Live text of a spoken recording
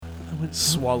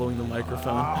swallowing the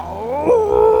microphone.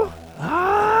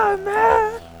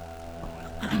 Man.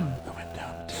 I went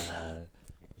down to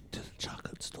the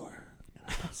chocolate store and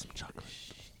I got some chocolate.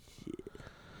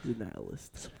 He's a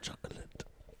nihilist. Some chocolate.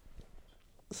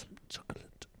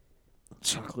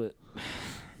 Chocolate.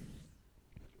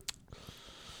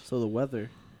 So the weather.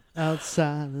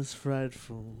 Outside is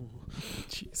frightful. The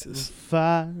Jesus.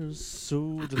 fire's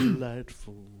so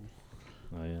delightful.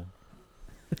 Oh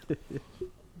yeah.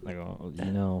 Like,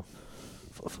 you know.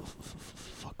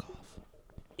 Fuck off.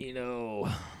 You know.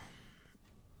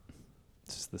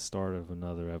 It's the start of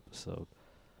another episode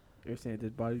You ever seen a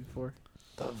dead body before?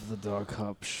 of the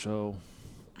DOGCOP show.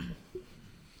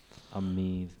 I'm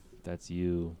me. That's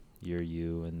you. You're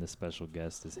you, and the special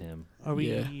guest is him. Are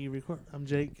we Yeah. record? I'm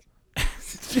Jake.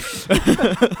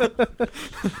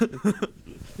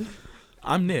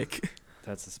 I'm Nick.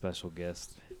 That's the special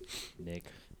guest, Nick.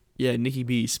 Yeah, Nikki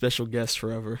B, special guest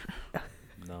forever.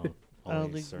 No, I don't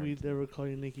only think certain- we'd ever call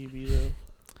you Nikki B though.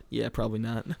 Yeah, probably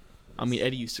not. I mean,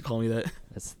 Eddie used to call me that.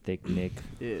 That's Thick Nick,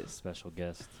 Yeah. special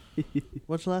guest.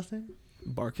 What's your last name?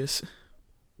 Barkus.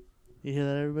 You hear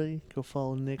that, everybody? Go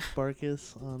follow Nick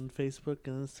Barkus on Facebook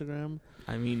and Instagram.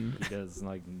 I mean, He does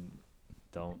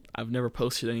don't. I've never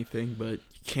posted anything, but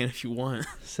you can if you want.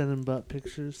 Send him butt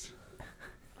pictures.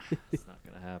 It's not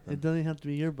gonna happen. It doesn't even have to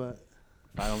be your butt.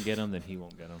 If I don't get him, then he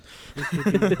won't get him. It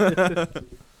could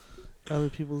be other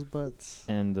people's butts.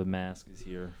 And the mask is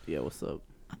here. Yeah, what's up?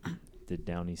 The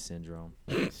Downey syndrome.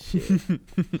 Shit.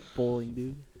 Bowling,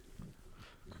 dude.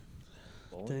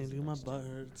 Dang, dude, my butt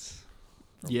hurts.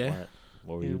 From Yeah.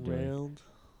 What were you Getting doing? railed.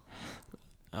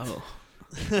 Oh.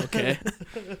 Okay.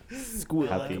 Squid.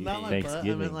 Happy Not my Thanksgiving.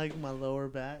 butt. I meant like my lower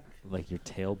back. Like your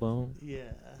tailbone?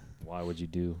 Yeah. Why would you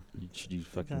do? Should you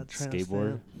fucking Gotta try to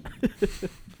skateboard?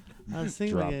 I was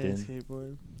thinking Dropped about getting a in.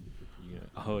 skateboard.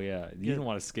 Oh yeah, you Get- didn't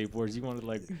want to skateboard. You wanted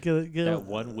like Get that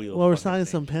one wheel. Well, we're fucking selling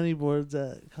thing. some penny boards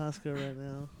at Costco right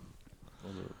now.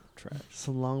 Those are trash.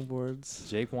 Some long boards.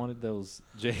 Jake wanted those.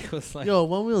 Jake was like, Yo,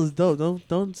 one wheel is dope. Don't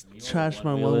You know what trash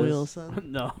my one wheel one is? wheel, son.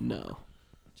 No. No.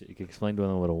 Jake, explain to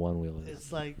him what a one wheel is.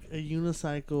 It's like a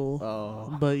unicycle,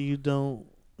 Oh. but you don't.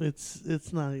 It's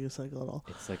not a unicycle at all.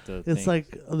 It's like the. It's thing,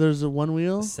 like there's a one a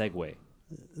wheel. Segway.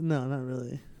 No, not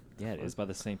really. Yeah, it is by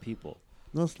the same people.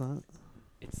 No, it's not.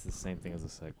 It's the same thing as a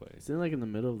Segway. Is it like in the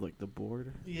middle of like the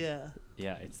board? Yeah.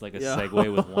 Yeah, it's like a Yeah.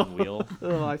 Segway with one wheel.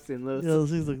 Oh, I've seen those. Yeah, those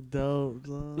things look dope.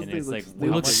 Son. And thing it's like, looks They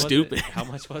how look much was it? stupid. How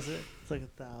much was it? It's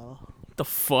like $1,000. What the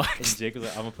fuck? And Jake was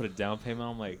like, I'm gonna put a down payment.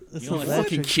 I'm like, It's you know, like, electric.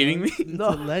 fucking kidding me? It's No. I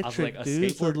was electric, like, a dude.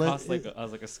 It's skateboard elec- costs like, I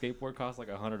was like, a skateboard costs like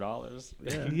 $100.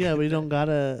 Yeah. yeah, we don't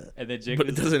gotta. And then Jake But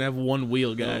was it doesn't have one wheel,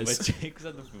 no, guys. but Jake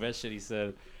said the best shit. He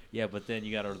said, yeah, but then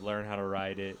you gotta learn how to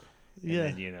ride it. And Yeah,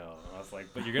 then, you know, I was like,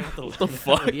 but you're gonna have to learn the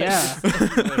fuck?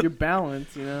 Yeah. Your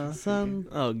balance, you know. son.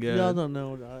 Oh, God. Y'all don't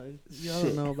know, dog. Y'all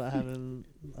Shit. don't know about having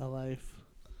a life.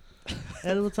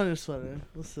 Ed, what's on your sweater?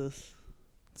 What's this?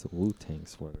 It's a Wu-Tang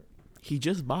sweater. He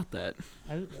just bought that.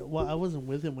 I wasn't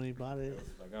with him when he bought it.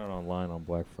 I got it online on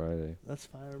Black Friday. That's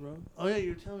fire, bro. Oh yeah, you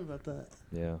were telling me about that.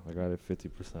 Yeah, I got it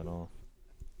 50% off.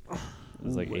 It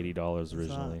was like Ooh, $80 hot.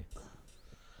 originally.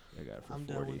 I got it for I'm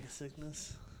 40. down with the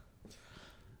sickness.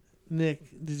 Nick,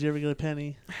 did you ever get a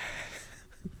penny?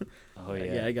 Oh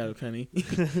yeah. Yeah, I got a penny.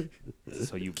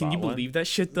 So you Can bought you one? believe that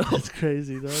shit, though? That's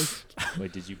crazy, dog.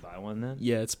 Wait, did you buy one then?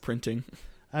 Yeah, it's printing.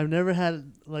 I've never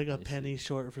had like a Let me penny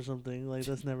short for something. Like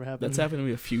that's never happened. That's happened to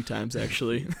me a few times,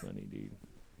 actually. Funny, dude.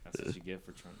 That's what you get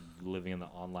for living in the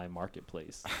online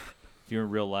marketplace. If you're in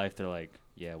real life, they're like,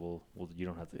 yeah, well, you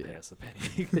don't have to pay us a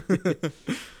penny.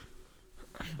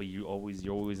 But you're always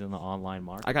in the online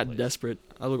market. I got desperate.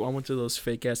 I went to those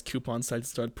fake ass coupon sites,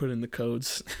 started putting in the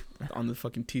codes on the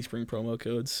fucking Teespring promo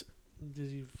codes. Did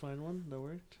you find one that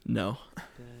worked? No.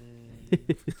 Dang.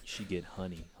 You should get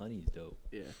Honey. Honey's dope.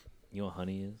 Yeah. You know what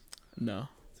Honey is? No.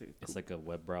 It's like a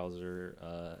web browser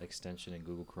extension in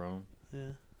Google Chrome, Yeah.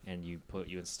 and you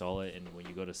install it, and when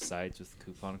you go to sites with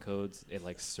coupon codes, it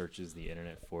like searches the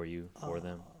internet for you for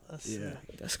them. That's Yeah.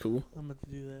 sick. That's cool. I'm about to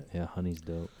do that. Yeah, Honey's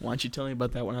dope. Why don't you tell me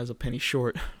about that when I was a penny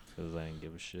short? Because I didn't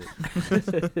give a shit.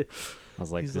 I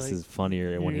was like, He's this like, is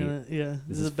funnier when Yeah, this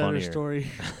this is is a better funnier. story.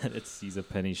 he's a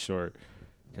penny short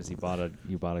because he bought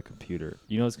a computer.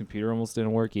 You know his computer almost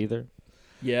didn't work either.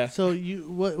 Yeah. So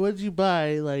what did you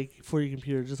buy like for your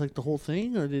computer? Just like the whole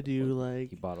thing, or did you He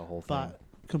like bought a whole thing. buy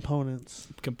components?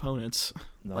 Components.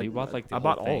 No, Like, you bought like the I whole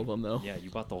bought thing. all of them, though. Yeah,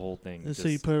 you bought the whole thing. And so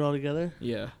you put it all together,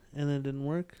 Yeah. and then it didn't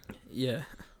work. Yeah.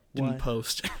 Didn't Why?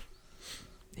 post.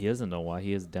 He doesn't know why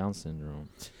he has Down syndrome.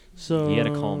 So He had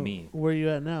to call me. Where you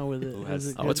at now with it? Who Is has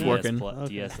it Oh, it's good? working.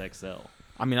 Okay. DSXL.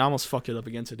 I mean, I almost fucked it up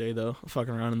again today though.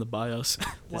 Fucking around in the BIOS.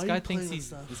 This guy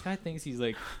thinks he's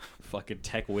like fucking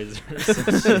tech wizard.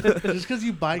 Just because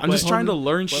you buy. I'm just trying to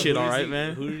learn But shit. who All does right, he-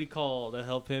 man. Who did he call to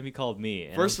help him? He called me.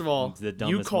 and First I'm of all, the you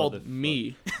dumbest called motherfucker.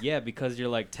 me. Yeah, because you're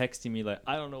like texting me like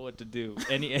I don't know what to do.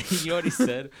 And you know what he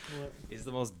said? What? It's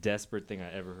the most desperate thing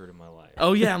I ever heard in my life.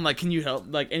 Oh yeah, I'm like, can you help?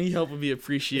 Like any help would be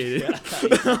appreciated.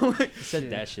 He said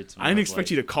that shit to me. I didn't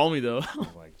expect you to call me though. I'm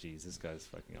like, geez, this guy's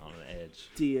fucking on the edge.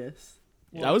 DS.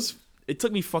 That was. It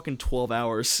took me fucking 12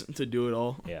 hours to do it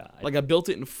all. Yeah. Like I built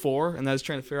it in 4, and I was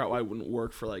trying to figure out why it wouldn't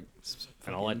work for like.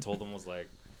 And all I fucking told him was like,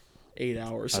 8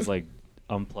 hours. I was like,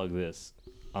 unplug this,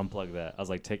 unplug that. I was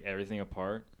like, take everything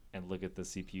apart and look at the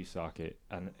CPU socket.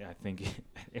 And I think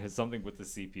it was something with the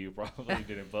CPU probably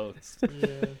didn't post. Yeah.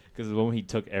 Because when he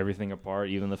took everything apart,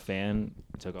 even the fan,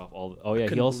 took off all. Oh yeah,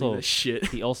 Couldn't believe this shit.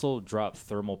 he also dropped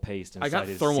thermal paste inside I got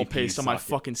his thermal CPU paste on my socket.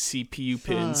 fucking CPU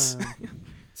pins.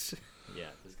 Son. Yeah,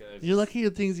 this guy's You're lucky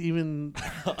your thing's even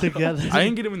together. I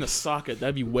didn't get him in the socket.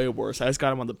 That'd be way worse. I just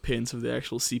got him on the pins of the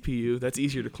actual CPU. That's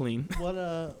easier to clean. What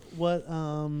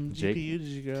Jake? GPU did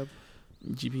you grab?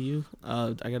 GPU.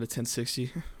 I got a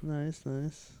 1060 Nice.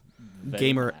 very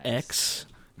Gamer nice. X.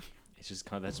 It's just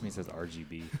that just means it says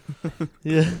RGB.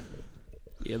 Yeah.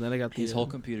 Yeah, then I got the His whole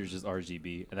computer's just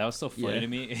RGB, and that was so funny Yeah. to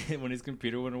me when his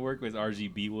computer wouldn't work. His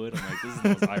RGB would. I'm like, this is the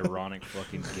most ironic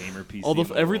fucking gamer PC. Although in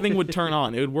the everything world. would turn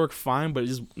on, it would work fine, but it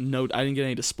just I didn't get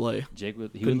any display. Jake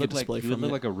would couldn't get look display he would from look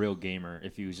it. like a real gamer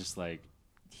if he was just like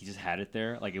he just had it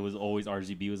there. Like it was always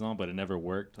RGB was on, but it never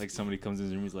worked. Like somebody comes in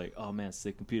his room, he's like, "Oh man,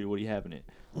 sick computer. What do you have in it?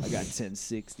 I got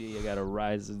 1060. I got a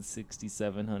Ryzen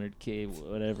 6700K,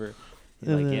 whatever." He's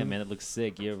And like, "Yeah, then- man, it looks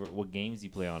sick. What games do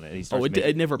you play on it?" And he Oh, starts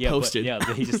it never yeah, but- posted. yeah,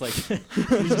 but he just like he just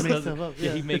just makes doesn't- stuff up, Yeah,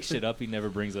 yeah. he makes shit up. He never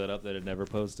brings that up that it never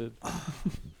posted.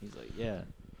 He's like, "Yeah,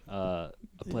 I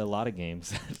play a lot of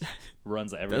games.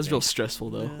 Runs everything." That was real stressful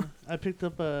though. Yeah. I picked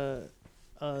up a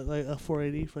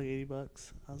 480 for like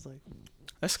 $80. I was like,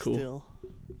 That's cool. still.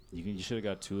 You should have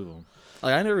got 2 of them.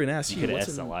 Like I never even asked You you could have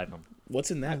what's in, SLI'd them. what's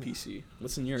in that PC.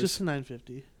 What's in yours? Just a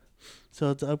 950.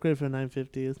 So it's an upgrade for a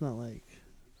 950. It's not like,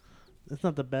 it's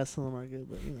not the best on the market,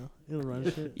 but you know, it'll run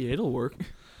shit. Yeah, it'll work.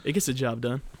 It gets the job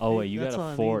done. Oh wait, you That's got all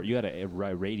I a 4. need. You got a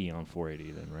Radeon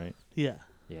 480 then, right? Yeah.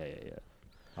 Yeah.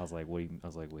 I was like, wait.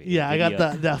 Yeah, I got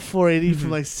NVIDIA- that 480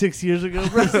 from like 6 years ago,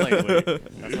 bro.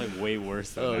 That's like way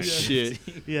worse than Oh, my shit.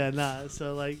 PC. Yeah, nah.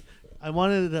 So like, I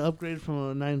wanted to upgrade from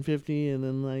a 950, and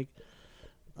then like,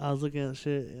 I was looking at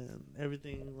shit, and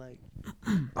everything like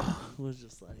was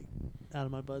just like out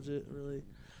of my budget, really.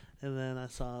 And then I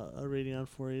saw a Radeon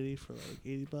 480 for like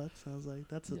 $80. I was like,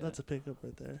 that's a pickup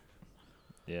right there.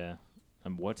 Yeah.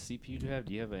 What CPU do you have?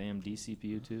 Do you have an AMD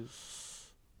CPU too?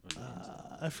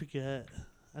 I forget.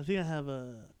 I think I have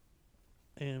a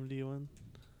AMD one.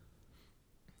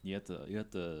 You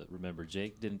have to remember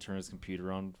Jake didn't turn his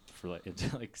computer on for like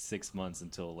until like 6 months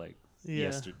until like Yeah.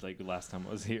 yesterday, like last time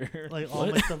I was here. Like all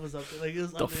What? my stuff was up there. Like it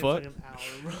was The up there for like fuck? an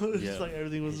hour, bro. It's Yeah. just like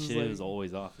everything was His just shit like was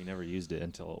always off. He never used it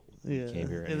until yeah. he came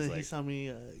here, and And he's then he like, saw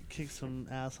me kick some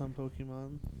ass on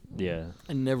Pokemon. yeah.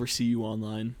 I never see you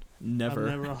online. Never.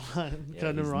 I'm never online. 'Cause Yeah,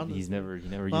 I'm never on this he's thing. never. He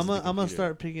never. But Used the I'm gonna computer.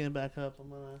 start picking it back up. I'm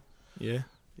gonna. Yeah.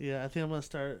 Yeah, I think I'm gonna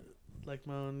start like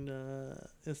my own.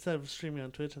 Instead of streaming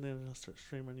on Twitch, I think I'm gonna start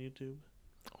streaming on YouTube.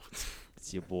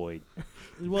 It's your boy.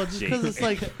 Well, just because it's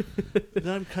like then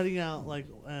I'm cutting out like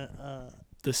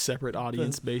The separate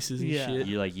audience bases and yeah. shit.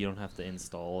 You don't have to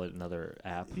install another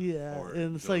app. yeah, Or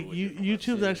and it's go like to a different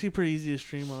YouTube's website. actually pretty easy to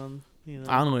stream on. You know.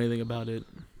 I don't know anything about it.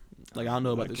 Like I don't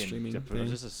know about the can streaming just, thing.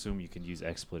 just assume you can use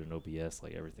XSplit and OBS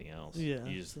like everything else. Yeah,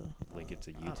 You just so, link it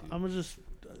to YouTube. I'm gonna just.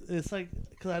 It's like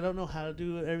because I don't know how to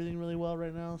do everything really well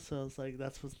right now, so it's like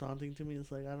that's what's daunting to me.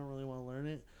 It's like I don't really want to learn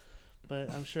it, but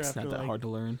I'm sure It's after not that like hard to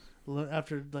learn.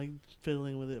 after like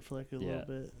fiddling with it for like a little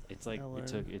bit. It's like I'll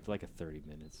it's like a 30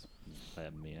 minutes.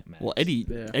 Max. Well, Eddie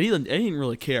didn't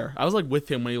really care. I was like with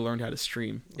him when he learned how to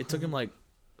stream. It took him like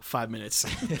 5 minutes.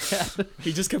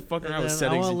 He just kept fucking around with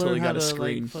settings until he got a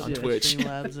screen on Twitch.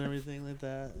 Streamlabs and everything like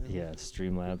that. And Yeah,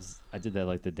 Streamlabs. I did that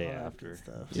like the day all that after. good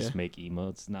stuff. Yeah. Just make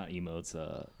emotes, not emotes,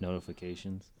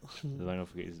 notifications. The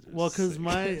notifications. are Well, because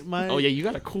sick. my Oh yeah, you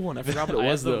got a cool one. I forgot what it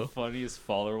I was have the though. funniest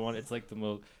follower one. It's like the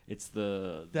most. It's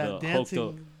the that the dancing.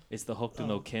 Hokuto. It's the Hokuto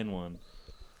no Ken one,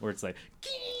 where it's like.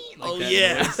 Oh, that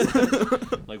yeah.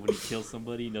 noise. Like when he kills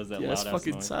somebody, he knows that Yeah, loud that's ass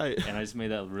fucking noise. tight. And I just made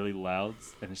that really loud,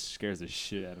 and it scares the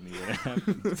shit out of me when it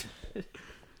happens. It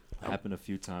happened a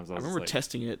few times. I was remember just like,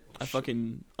 testing it. I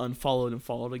fucking unfollowed and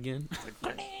followed again.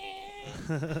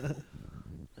 that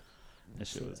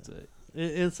shit was tight.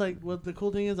 It's like what the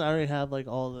cool thing is. I already have like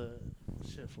all the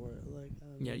shit for it. Like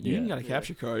Yeah, you even got a Yeah.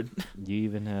 capture card. You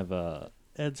even have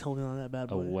Ed's holding on that bad A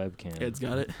boy. webcam. Ed's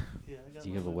got it. Yeah, I got Do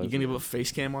you have a one. You gonna have a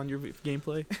face cam on your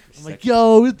gameplay? I'm like,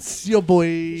 yo, it's your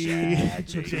boy. Jack.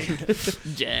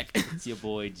 Jack. It's your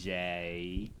boy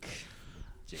Jake.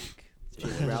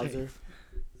 Browser.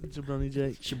 Jabroni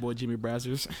Jake. It's your boy Jimmy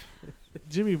Brazzers.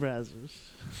 Jimmy Brazzers.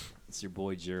 It's your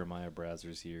boy Jeremiah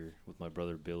Brazzers here with my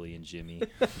brother Billy and Jimmy.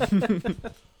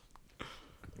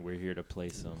 We're here to play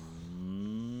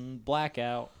some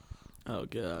Blackout. Oh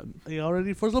god. Are you all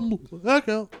ready for some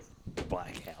blackout?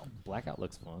 Blackout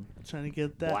looks fun. Trying to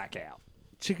get that Blackout.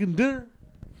 chicken dinner.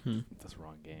 That's the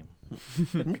wrong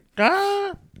game.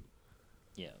 Ah!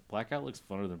 Yeah, Blackout looks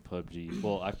funner than PUBG.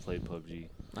 Well, I've played PUBG.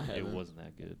 I It haven't. wasn't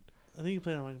that good. I think you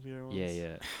played it on my computer once.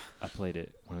 Yeah. I played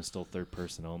it when it was still third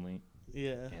person only.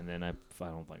 Yeah. And then I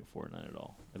don't like Fortnite at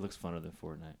all. It looks funner than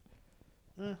Fortnite.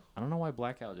 Eh, I don't know why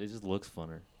Blackout. It just looks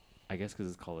funner. I guess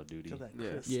because it's Call of Duty. got that Yeah.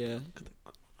 crisp. Yeah.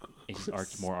 It's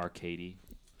just more arcadey.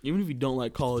 Even if you don't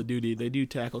like Call of Duty, they do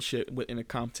tackle shit in a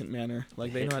competent manner.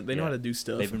 Like they know how to do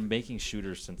stuff. They've been making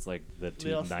shooters since like the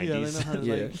They also, 90s. yeah, they know how to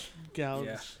Yeah.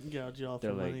 like gouge you off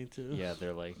They're for like, money too. yeah,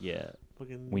 they're like, yeah,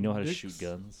 Fucking we know how to dicks. shoot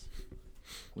guns.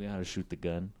 We know how to shoot the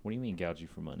gun. What do you mean gouge you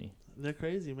for money? They're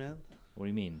crazy, man. What do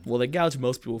you mean? Well, they gouge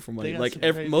most people for money. got Like some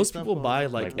crazy most stuff people going buy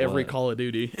on. like Like every what? Call of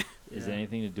Duty. Is it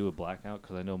anything to do with Blackout?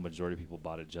 Because I know a majority of people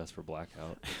bought it just for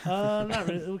Blackout. Not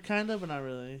really. Kind of, but not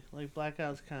really. Like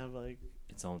Blackout's kind of like,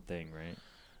 Its own thing, right?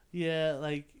 yeah,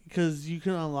 like because you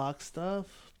can unlock stuff,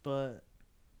 but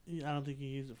I don't think you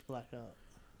use it for Blackout.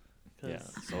 Yeah.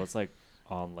 So it's like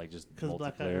on like just Because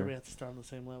Blackout, multiplayer. everybody has to start on the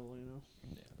same level, you know.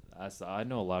 I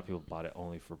know a lot of people bought it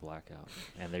only for Blackout,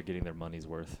 and they're getting their money's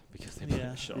worth because they play Yeah.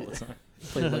 the show all the time.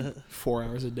 Play like 4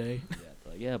 hours a day. Yeah,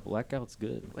 they're like, yeah, Blackout's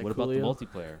good. Like what about the Coolio?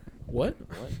 multiplayer? What?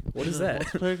 What? What is There's a that?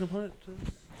 Multiplayer component. Too?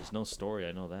 There's no story.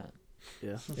 I know that.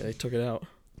 Yeah. Yeah, they took it out.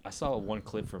 I saw one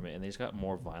clip from it, and they just got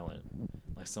more violent.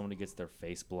 Like somebody gets their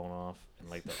face blown off, and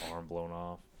like their arm blown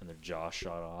off, and their jaw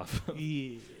shot off.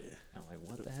 Yeah. I'm like,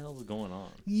 what the hell is going on?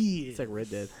 Yeah. It's like Red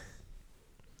Dead.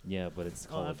 Yeah, but it's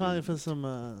Oh, Call I of finally Duty.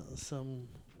 put some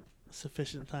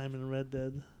sufficient time in Red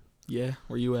Dead. Yeah,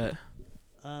 where you at?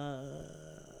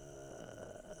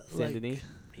 Saint Denis.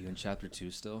 Are you in chapter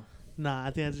 2 still? Nah,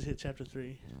 I think I just hit chapter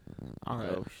 3. All right.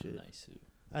 Oh shit. Nice.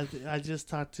 I just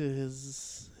talked to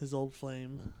his old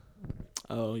flame,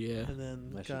 Oh yeah. and then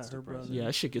That got shit's her depressing. brother. Yeah,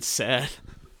 that shit gets sad.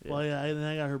 Well, yeah, and then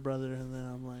I got her brother, and then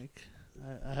I'm like,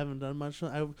 I haven't done much.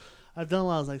 I've done a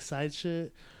lot of like side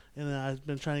shit, and then I've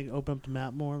been trying to open up the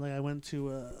map more. Like I went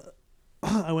to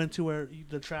I went to where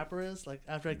the trapper is. Like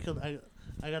after I killed,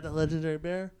 I got that legendary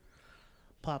bear,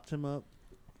 popped him up.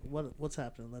 What's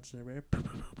happening, legendary bear?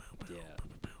 Yeah.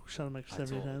 Shot him like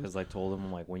 70 times. Because I told him,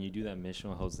 I'm like, when you do that mission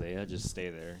with Hosea, just stay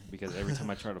there. Because every time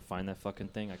I try to find that fucking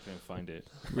thing, I couldn't find it.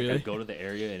 Like, Really? I'd go to the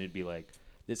area, and it'd be like,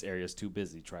 this area's too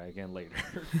busy. Try again later.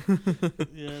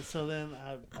 Yeah, so then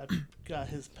I got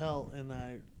his pelt, and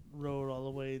I rode all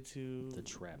the way to The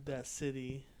trap. that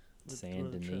city. Saint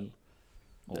where the Denis.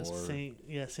 That's Or Saint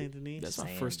Denis. That's my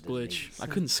Sand first and glitch. maze. I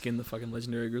couldn't skin the fucking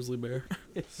legendary grizzly bear.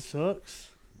 Sucks.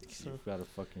 you've got a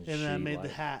fucking And then I shitty made the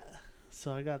life. hat.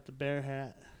 So I got the bear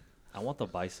hat. I want the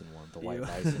bison one, the white You-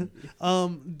 bison.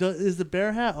 Is the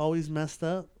bear hat always messed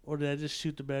up, or did I just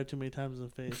shoot the bear too many times in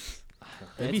the face?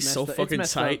 That'd be It's so messed up. It's fucking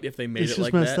messed tight up. if they made It's it just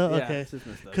like messed that. up? Yeah, Okay. it's just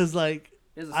messed up. Because like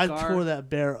There's a I scar. tore that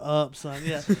bear up, son.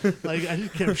 Yeah, like I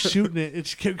just kept shooting it. It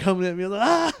just kept coming at me. I was like,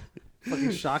 ah.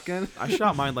 fucking shotgun. I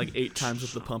shot mine like 8 times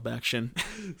with the pump action.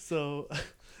 So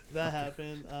that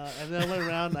happened, and then I went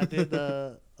around. I did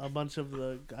a bunch of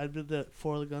the. I did the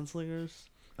 4 of the gunslingers.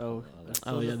 Oh,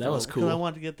 Oh yeah, that was Because I cool.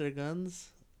 wanted to get their guns,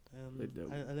 They're and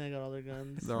dope. I think I got all their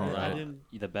guns. They're I, all I right. didn't.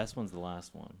 The best one's the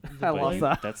last one. I But lost you-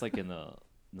 that. That's like in the.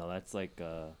 No, that's like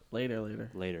Later.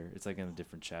 later. It's like in a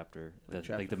different chapter. Like Like the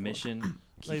chapter 4. mission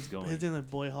keeps Like going. his name like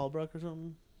Boy Holbrook or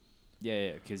something.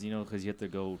 Yeah, because you have to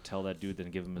go tell that dude,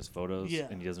 then give him his photos, Yeah.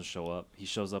 and he doesn't show up. He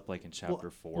shows up like in chapter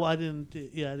 4. Well, I didn't.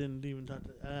 Yeah, I didn't even talk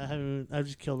to. I haven't. I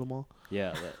just killed them all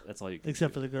Yeah, that's all you. Can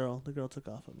except do. for the girl. The girl took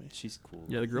off on me. She's cool.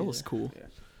 Yeah, the girl Yeah. was cool.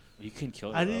 You can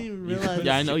kill her. I didn't though. even You realize- could've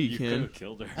Yeah, I know ki- you can. could've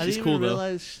killed her. I She's didn't cool, even though.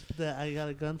 realize that I got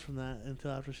a gun from that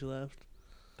until after she left.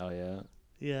 Oh yeah.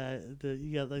 Yeah,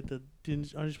 you got like the. Aren't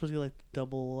you supposed to get like the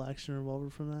double action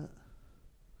revolver from that?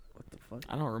 What the fuck?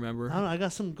 I don't remember. I don't know. I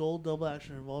got some gold double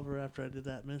action revolver after I did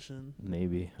that mission.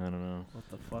 Maybe I don't know. What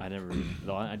the fuck? I never.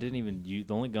 I didn't even use.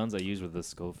 The only guns I used were the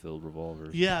Schofield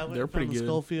revolvers. Yeah, I went They're and found pretty the good.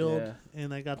 Schofield, Yeah.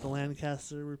 and I got the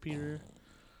Lancaster repeater.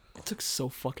 It took so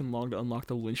fucking long to unlock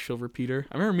the Lynchfield repeater.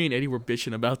 I remember me and Eddie were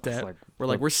bitching about that.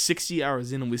 We're 60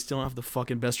 hours in and we still don't have the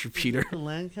fucking best repeater. The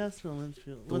Lancaster or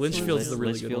Lynchfield? The Lynchfield's the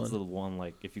really good Lynchfield's one. the one,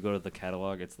 like, if you go to the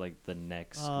catalog, it's like the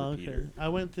next repeater. Okay. I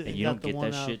went to And you don't get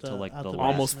that shit till like the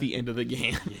Almost last. the end of the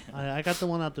game. I got the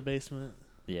one out the basement.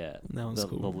 Yeah. That one's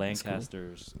cool. The That's cool.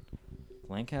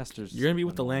 Lancasters. You're gonna be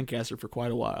with the Lancaster for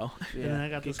quite a while. Yeah. And then I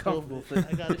got the Schofield.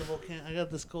 I got the I got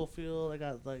the Schofield. I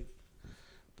got like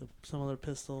some other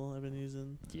pistol I've been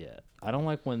using. Yeah. I don't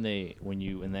like when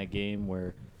you in that game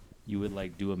where you would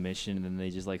like do a mission and then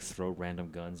they just like throw random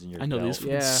guns in your I know, they belt. just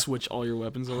fucking switch all your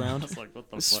weapons around. It's like,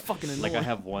 what the It's fuck? fucking annoying. Like I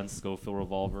have one Schofield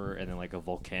revolver and then like a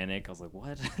volcanic. I was like,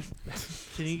 what?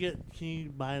 Can you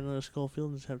buy another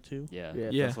Schofield and just have two? Yeah,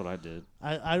 Yeah. that's what I did.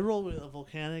 I rolled with a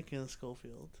volcanic and a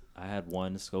Schofield. I had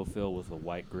one Schofield with a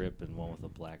white grip and one with a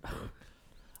black grip.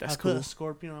 That's I cool. put a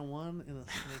scorpion on one and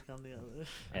a snake on the other.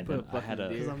 And Put then a I had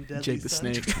fucking a deer. 'Cause I'm deadly Jake the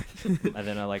son. Snake. and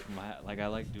then I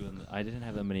like doing. I didn't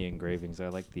have that many engravings. I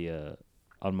like the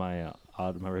on my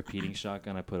repeating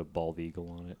shotgun. I put a bald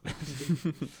eagle on it.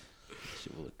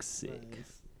 Shit will look sick.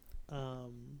 Nice.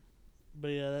 But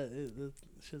yeah, that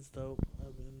shit's dope.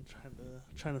 I've been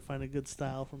trying to find a good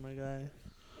style for my guy.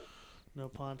 No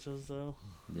ponchos though.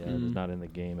 Yeah, it's not in the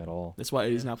game at all. That's why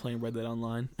Eddie's not playing Red Dead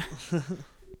Online.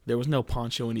 There was no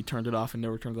poncho and he turned it off and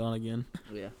never turned it on again.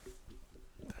 Yeah.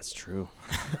 That's true.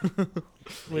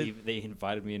 Wait. They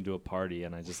invited me into a party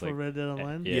and I just For like Red Dead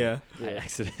Online. Yeah. I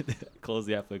accidentally closed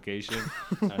the application.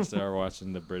 I started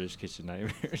watching the British Kitchen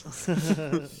Nightmares.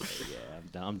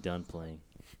 I'm done playing.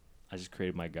 I just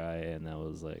created my guy and that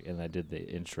was like, and I did the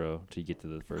intro to get to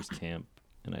the first camp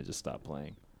and I just stopped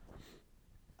playing.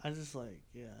 I just like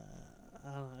I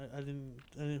don't know.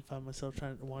 I didn't find myself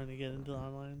wanting to get into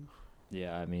online.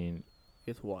 Yeah, I mean,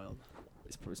 It's wild.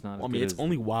 it's not. Well, I mean, it's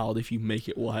only wild if you make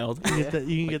it wild. You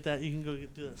can get that. You can go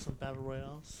do that, some battle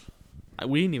royales.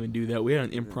 We didn't even do that. We had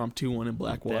an impromptu one in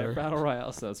Blackwater. Their battle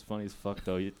royale sounds funny as fuck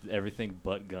though. Everything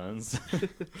but guns.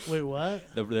 Wait, what?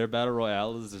 Their battle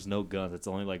royale is there's no guns. It's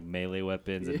only like melee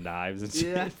weapons and knives and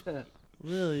shit. Yeah.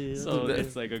 Really? So The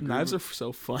it's like a group knives are of-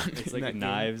 so fun. It's in like that game.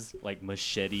 knives, like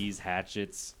machetes,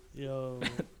 hatchets. Yo.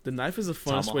 The knife is the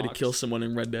funnest way to Tomahawks. kill someone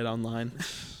in Red Dead Online.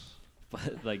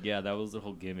 But like, yeah, that was the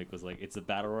whole gimmick. Was like it's a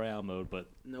battle royale mode, but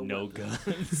no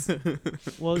weapons.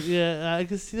 guns. Well, yeah, I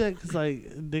can see that because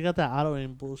like they got that auto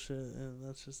aim bullshit, and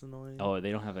that's just annoying. Oh,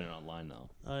 they don't have it online though.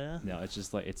 Oh yeah. No, it's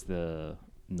just like it's the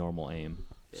normal aim.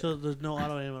 So there's no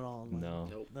auto aim at all. Like, No,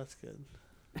 Nope. That's good.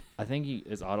 I think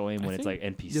it's auto aim when it's like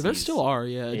NPCs. Yeah, there still are.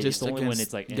 Yeah, It's just only when against,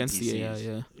 it's, like, against the AI. NPCs.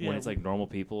 Yeah. Yeah. When it's like normal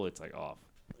people, it's like off.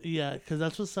 Yeah, because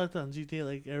that's what sucked on GTA.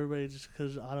 Like everybody just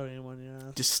because auto aim on your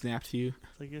ass. Just snapped you.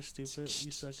 It's like you're stupid.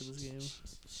 You suck at this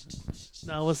game.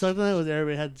 No, what sucked on it was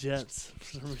everybody had jets.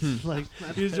 For some reason. Like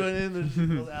you just join in, there's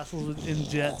those assholes in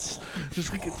jets.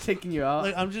 Just like, Taking you out.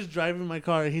 like I'm just driving my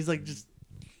car, and he's like just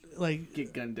like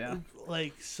Get gunned down.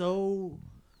 like so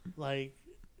like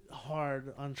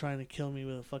hard on trying to kill me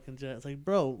with a fucking jet. It's like,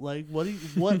 bro, like what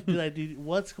did I do?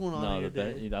 What's going on No, in your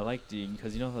day? I like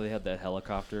because you know how they have that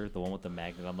helicopter, the one with the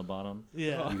magnet on the bottom.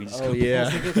 Yeah. You can just Oh go yeah.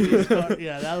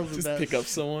 Yeah, that was the Just best. pick up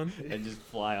someone. and just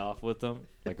fly off with them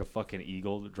like a fucking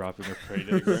eagle dropping a prey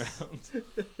to the ground.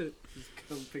 Just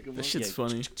come pick him That up. shit's Yeah.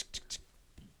 funny.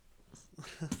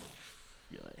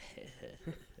 You're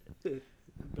like,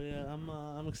 But yeah,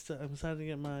 I'm excited to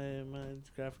get my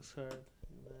graphics card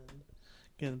and then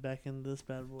getting back into this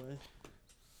bad boy.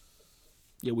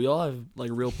 Yeah, we all have like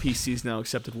real PCs now,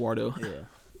 except Eduardo. Yeah.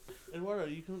 Eduardo,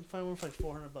 you can find one for like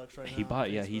 $400 right now. he on bought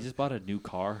he Facebook. just bought a new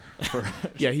car for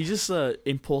Yeah, he just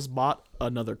impulse bought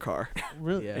another car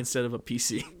Really? Yeah. instead of a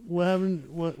PC. What happened?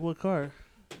 What car?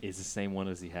 is the same one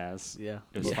as he has. Yeah.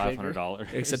 It was Yeah.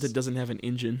 $500. Except it doesn't have an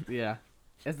engine. Yeah.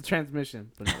 It's the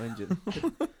transmission, but no engine.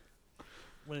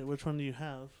 Wait, which one do you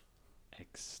have?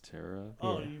 Xterra.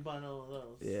 Oh, Yeah. you bought all of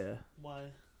those. Yeah. Why?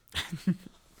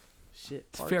 Shit.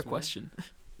 It's a parts, fair man. question.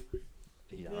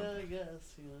 Yeah. Yeah, I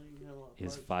guess you can have a lot. of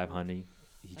His parts. 500.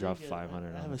 He dropped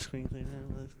 500 I have on a it. screen cleaner.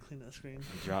 Let's clean that screen.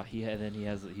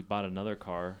 He bought another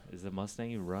car. Is the Mustang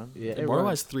you run? Yeah. Eduardo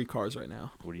has 3 cars right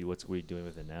now. What's we doing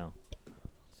with it now?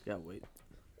 Just gotta wait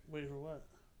Wait for what?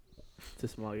 to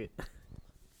smog it.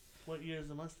 What year is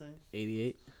the Mustang?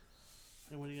 88.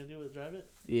 And what are you gonna do with it? Drive it?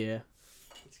 Yeah.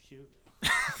 It's cute.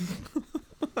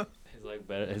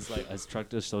 His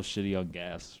truck is so shitty on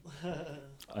gas.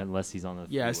 Unless he's on the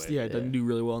Yeah, freeway. it doesn't do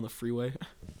really well on the freeway.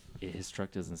 His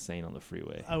truck does insane on the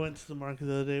freeway. I went to the market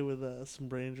the other day with some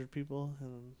brain injured people,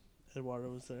 and Eduardo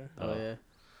was there. Oh, yeah.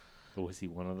 But was he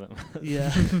one of them? Yeah.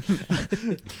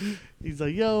 He's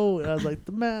like, yo. And I was like,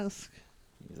 the mask.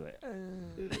 He's like,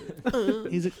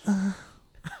 He's like,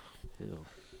 Ew.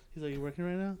 He's like, you working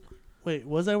right now? Wait,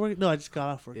 was I working? No, I just got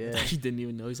off work. Yeah. He didn't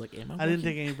even know. He's like, am I? I didn't working?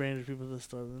 take any branded people to the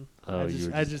store then. Oh, you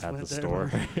were just at went the there.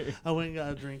 store. I went and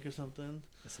got a drink or something.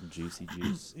 Some juicy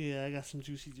juice. Yeah, I got some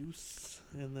juicy juice.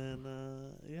 And then,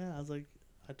 I was like,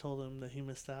 I told him that he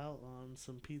missed out on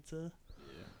some pizza,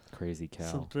 Crazy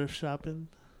some cow. thrift shopping,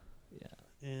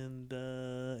 Yeah. and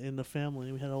in the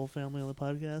family. We had a whole family on the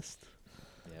podcast.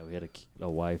 Yeah, we had a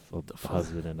wife, a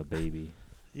husband, and a baby.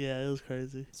 Yeah, it was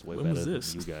crazy. It's way When better was than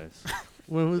this? you guys.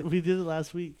 When we did it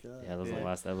last week. Yeah, that was the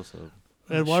last episode.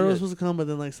 Eduardo was shit. supposed to come, but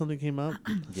then like something came up.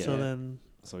 Yeah. So then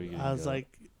So you I was like,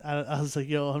 I was like,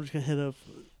 yo, I'm just gonna hit up.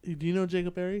 Do you know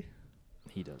Jacob Berry?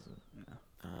 he doesn't.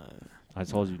 Uh, I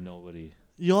told you nobody.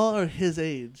 Y'all are his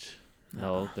age.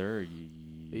 No, they're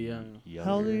Young. younger.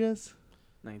 How old are you guys?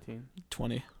 19.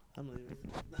 20. I'm leaving.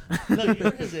 No,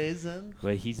 you're his age then.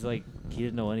 But he's like, he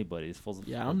didn't know anybody. He's full of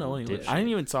Yeah, I don't know anyone. dipshit. I didn't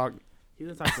even talk. He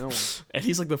doesn't talk to no one. And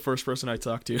he's like the first person I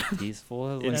talked to. He's full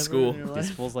of In like, school. your he's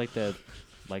life? full of like that,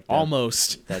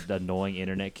 Almost. that annoying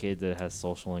internet kid that has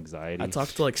social anxiety. I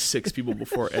talked to like 6 people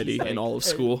before Eddie in all of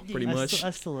school, pretty much. I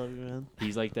still love you, man.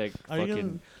 He's like that Are you fucking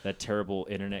gonna- that terrible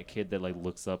internet kid that like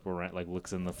looks up around, like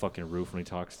looks in the fucking roof when he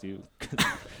talks to you.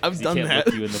 I've He done can't that.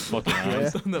 look you in the fucking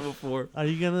eyes. I've done that before. Are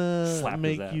you gonna Slap his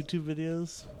make ass. YouTube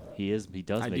videos? He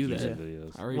does I make do YouTube that.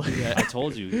 videos. I already do I that.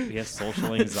 told you he has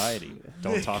social anxiety.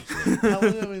 Don't talk to him. How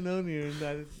long have we known you?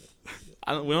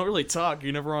 And We don't really talk.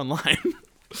 You're never online.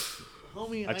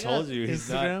 homie, I told got you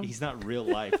Instagram. he's not real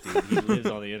life, dude. He lives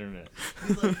on the internet.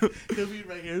 He's like, he'll be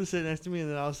right here sitting next to me, and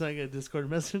then all of a sudden I get a Discord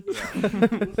message.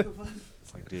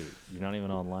 It's like, dude, you're not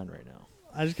even online right now.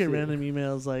 I just get random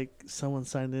emails like someone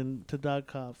signed in to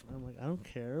DOGCOP. I'm like, I don't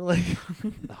care. Like,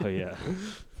 Oh yeah,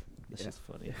 that's just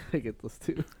funny. I get those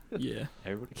too. Yeah.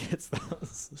 Everybody gets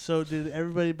those. so did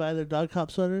everybody buy their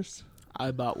DOGCOP sweaters?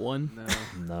 I bought one. No.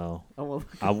 No, Oh,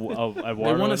 well. Eduardo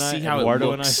wanna and I, see how it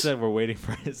Eduardo and I looks. said we're waiting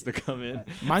for his to come in,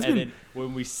 Mine's and been. then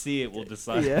when we see it, we'll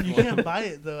decide. Yeah. You can't buy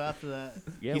it though after that.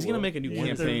 Yeah, He's gonna make a new we'll-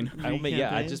 campaign. I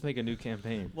Campaign? just make a new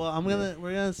campaign. Well,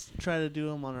 we're gonna try to do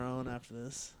them on our own after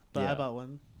this. But Yeah. I bought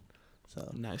one. So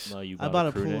Nice. No, you I bought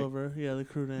a crew neck? pullover. Yeah, the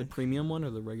crew The neck. premium one or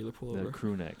the regular The pullover?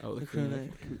 crew neck. Oh, the The crew crew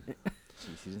neck. neck.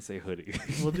 Jeez, he didn't say hoodie.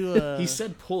 We'll do a. He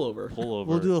said pullover. Pullover.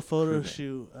 We'll do a crew photo neck.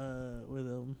 shoot with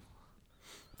him.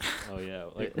 Oh yeah,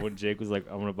 like when Jake was like,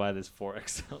 "I'm gonna buy this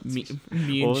 4XL." Me, t-shirt."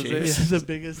 me What and was it? Chase. Yeah, the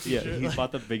biggest Yeah, t-shirt. he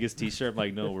bought the biggest T-shirt. I'm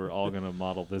like, no, we're all gonna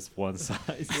model this one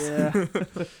size. Yeah.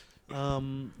 I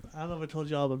don't know if I told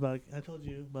y'all about. I told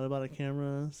you, but I bought a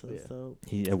camera. So Yeah. so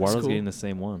Eduardo's cool. getting the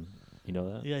same one. You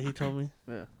know that? yeah, he told me.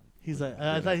 Yeah. He's like,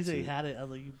 I thought he said he had it. I was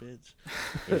like, you bitch.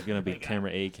 It's gonna be camera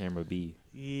A, camera B.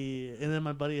 Yeah, and then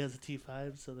my buddy has a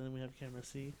T5, so then we have camera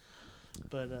C.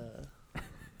 But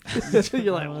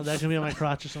You're like, that can be on my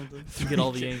crotch or something. To get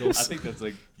all the angles. I think that's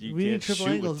like you We need can't triple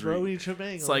shoot angles, with bro. three. We need triple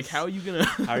angles. It's like, how are you gonna?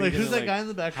 How are you Like, gonna, who's that like, guy in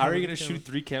the back? How are you with gonna the shoot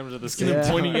 3 cameras at the Just same get him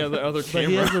Yeah. pointing at the other But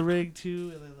he has camera. the rig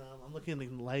too, and then I'm looking at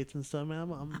the lights and stuff,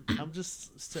 man. I'm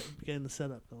just getting the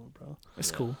setup going, bro.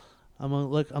 It's Yeah. cool. I'm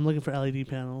looking for LED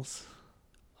panels.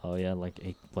 Oh yeah, like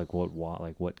what watt?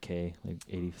 Like what K? Like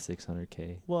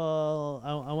 8600K, Well,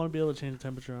 I want to be able to change the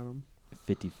temperature on them.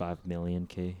 55 million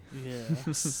K.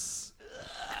 Yeah.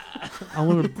 I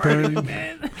want to burn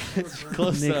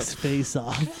Close Nick's up. face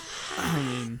off.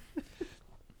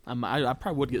 I mean, I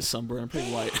probably would get sunburned. I'm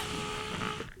pretty white.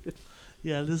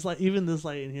 Yeah, even this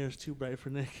light in here is too bright for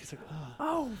Nick. He's like,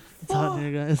 oh, it's hot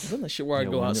in here, guys. Isn't that shit where I Yeah,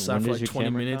 go when outside for does like your 20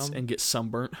 camera minutes come? and get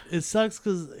sunburnt? It sucks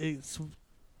because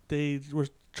they were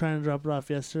trying to drop it off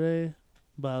yesterday,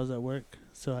 but I was at work,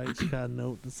 so I just got a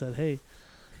note that said, "Hey,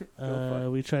 for it.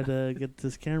 we tried to get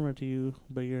this camera to you,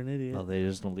 but you're an idiot." Oh, they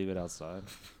just don't leave it outside.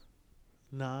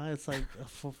 Nah, it's like a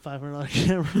 $500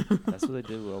 camera. That's what they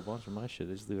did with a bunch of my shit.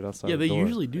 They just leave it outside. Yeah, the they door.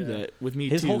 usually do Yeah. that with me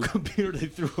His too. whole computer they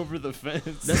threw over the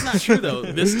fence. That's not true though.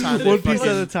 This time, One they piece at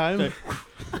a fucking-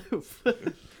 time.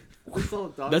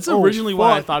 That's Oh, originally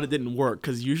why I fuck. thought it didn't work.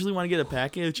 Because usually when I get a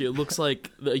package, it looks like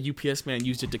the UPS man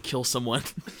used it to kill someone.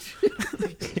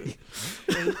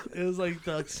 It was like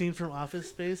the scene from Office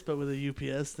Space, but with a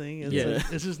UPS thing. It's Yeah.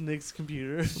 like, it's just Nick's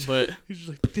computer. But He's just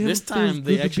like, damn, this it feels time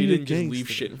they good to actually be a didn't just leave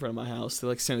gangster. shit in front of my house. They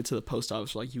like sent it to the post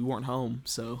office. Like you weren't home,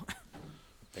 so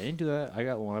They didn't do that. I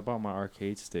got when I bought my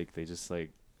arcade stick. They just like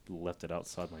left it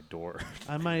outside my door.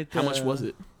 I might. how much was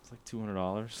it? It's like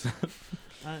 $200.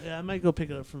 I might go pick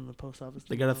it up from the post office.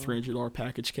 They got a tomorrow. $300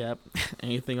 package cap.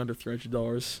 Anything under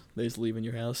 $300, they just leave in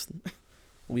your house.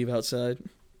 Leave outside.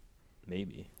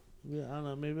 Maybe. Yeah, I don't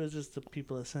know. Maybe it's just the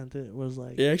people that sent it was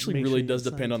like. It actually make really sure you does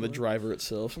sign depend on the for it. driver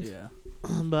itself. Yeah.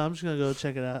 But I'm just gonna go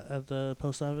check it out at the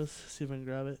post office, see if I can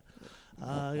grab it.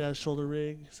 I got a shoulder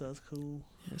rig, so that's cool.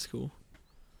 Yeah, it's cool.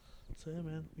 So yeah,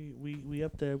 man, we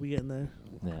up there. We getting there.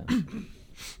 Yeah.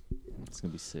 It's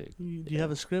gonna be sick. Do you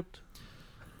have a script?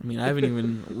 I mean, I haven't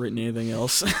even written anything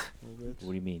else. What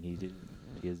do you mean?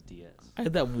 He has DS. I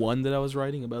had that one that I was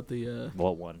writing about the.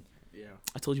 What one? Yeah.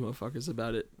 I told you motherfuckers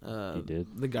about it. You did?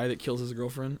 The guy that kills his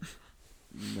girlfriend.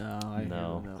 No,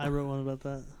 No. I wrote one about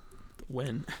that.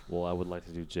 When? Well, I would like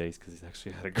to do Jace because he's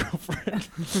actually had a girlfriend.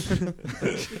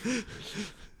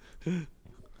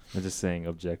 I'm just saying,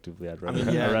 objectively, I'd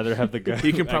rather have the guy.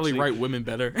 He can who probably actually- write women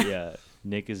better. Yeah,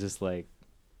 Nick is just like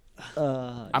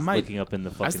I might. looking up in the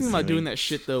fucking. I was thinking about doing ceiling. that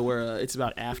shit though, where it's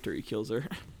about after he kills her.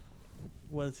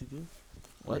 What does he do?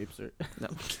 What? Rapes her. No.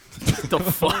 What the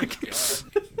fuck?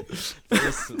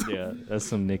 That's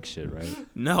some Nick shit, right?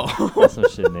 No. That's some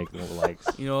shit Nick likes.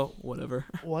 You know, whatever.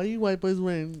 Why are you white boys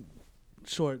wearing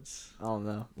shorts? I don't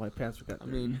know. My pants were cut. I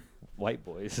mean, White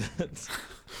boys. They're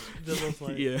both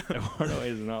white. yeah. Eduardo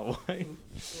is not white.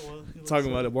 Well, he looks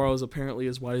Talking white. about Eduardo's apparently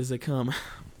as white as they come.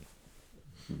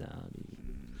 Nah, dude.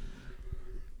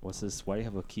 What's this? Why do you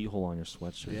have a keyhole on your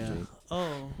sweatshirt, Yeah. Jake?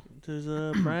 Oh, there's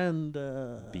a brand.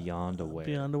 Beyond Aware.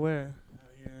 Beyond Aware. Out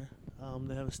here.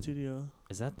 They have a studio.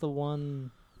 Is that the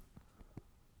one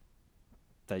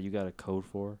that you got a code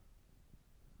for?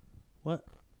 What?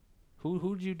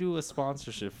 Who'd you do a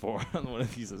sponsorship for on one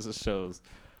of these shows?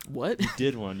 What? You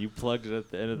did one. You plugged it at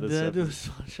the end of the Did I do a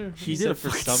episode. sponsor? He You did said a for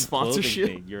fucking some clothing sponsorship.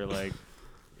 thing. You're like,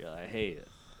 hey,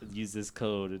 use this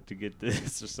code to get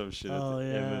this or some shit Oh, at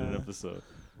the end of an yeah. episode.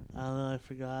 I don't know. I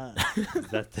forgot. Is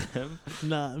that them?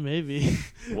 Nah, maybe.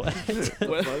 What?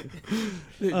 What?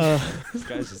 This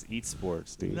guy just eats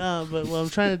sports, dude. Nah, but what I'm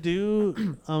trying to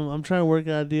do, I'm trying to work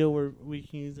out a deal where we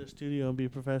can use their studio and be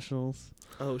professionals.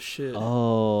 Oh shit.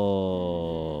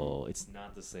 Oh, it's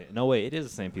not the same. No, wait, it is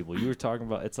the same people. You were talking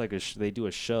about. It's like they do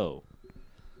a show,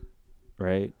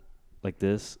 right? Like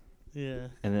this, Yeah.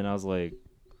 and then I was like,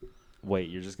 wait,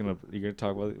 you're gonna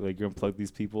talk about like you're gonna plug these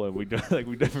people, and we don't like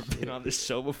we've never been on this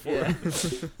show before. Yeah.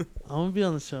 I'm gonna be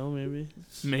on the show, maybe.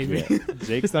 Maybe. Yeah.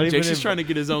 Jake's not even. Jake's just trying to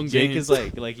get his own Jake gains.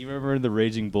 is like you remember in the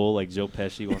Raging Bull, like Joe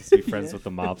Pesci wants to be friends with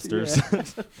the mobsters,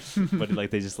 but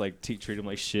like they just like treat him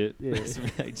like shit. Yeah. It's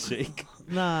gonna be like Jake,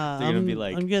 Nah, They're gonna be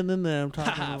like, I'm getting in there. I'm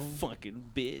talking. haha, to 'em. fucking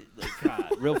bitch,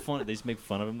 like real fun. They just make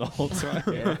fun of him the whole time.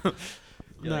 Yeah.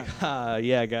 You're like, ha,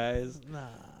 yeah, guys. Nah,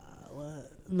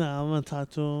 what? Nah, I'm gonna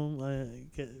talk to him.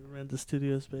 Rent the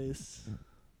studio space.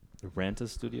 Rent a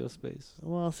studio space.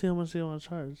 Well, I'll see how much they want to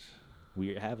charge.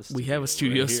 We have a studio. We have a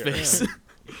studio right here. space.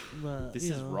 But This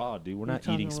you is know, raw, dude. We're we're not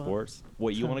eating talking about- sports.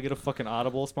 What, you talk- want to get a fucking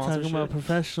Audible Talking sponsorship? about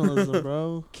professionalism,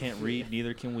 bro. Can't read,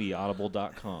 neither can we.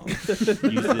 Audible.com. Use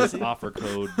this offer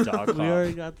code DOGCOP. We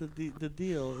already got the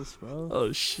deals, bro.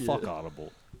 Oh shit. Fuck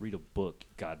Audible. Read a book,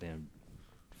 goddamn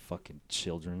fucking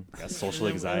children. Got social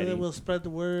And then anxiety. we'll spread the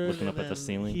word. Looking and up at the then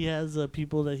ceiling. He has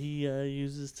people that he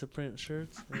uses to print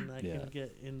shirts, and I Yeah. can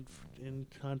get in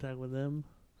contact with them.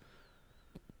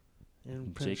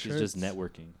 And print Jake shirts. is just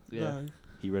networking. Yeah. Dog,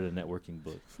 He read a networking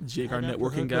book. Jake, I our got the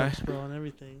networking guy. hookups, bro, and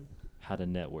everything. How to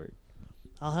network.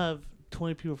 I'll have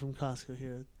 20 people from Costco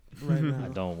here right now. I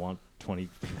don't want 20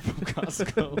 people from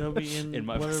Costco. They'll be in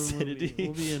my whatever vicinity. movie.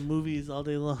 We'll be in movies all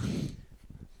day long.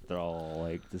 They're all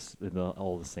like this. They're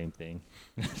all the same thing.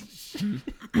 What's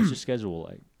your schedule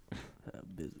like?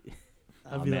 Busy.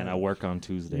 I'll Oh be man, like, I work on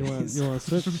Tuesdays. You want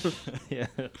to switch? Yeah.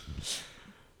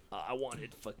 I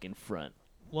wanted fucking front.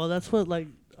 Well, that's what like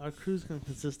our crew's gonna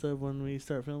consist of when we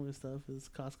start filming stuff is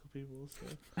Costco people.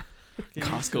 So. Get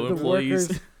used to Costco it.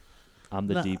 employees. I'm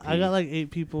the Nah, DP. I got like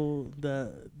 8 people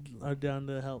that are down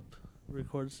to help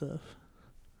record stuff,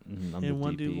 I'm and the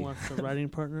one DP. dude wants a writing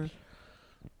partner.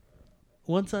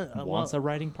 Once I wants a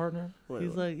writing partner.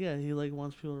 he's like, yeah, he like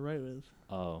wants people to write with.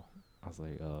 Oh, I was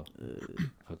like, oh,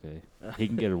 okay. He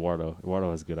can get Eduardo.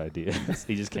 Eduardo has good ideas.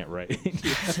 He just can't write.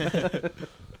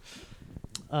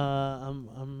 I'm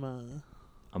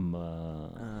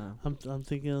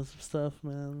thinking of some stuff,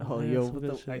 man. Oh, I got yo, some what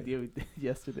good the shit. idea we did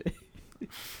yesterday?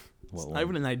 It's not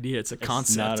even an idea. It's a It's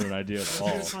concept. not an idea at Let's all.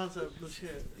 hear the concept. Let's hear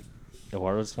it.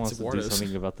 Eduardo just wants to do Eduardo's.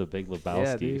 something about the Big Yeah,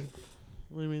 Lebowski. dude.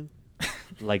 What do you mean?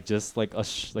 Like just like a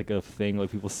thing,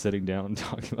 like people sitting down and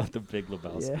talking about the Big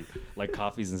Lebowski. Yeah. Like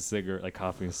coffee and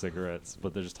cigarettes,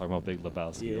 but they're just talking about Big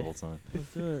Lebowski the Yeah. whole time.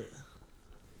 Let's do it.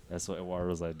 That's what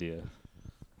Eduardo's idea.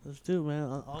 Let's do it, man.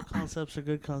 All concepts are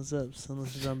good concepts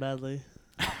unless they're done badly.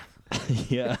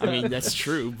 Yeah. I mean, that's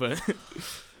true, but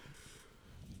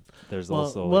There's Well,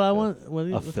 also what like I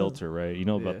want, a filter, right? You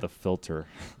know about Yeah. the filter.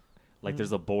 Like Mm.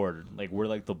 there's a board. Like we're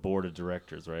like the board of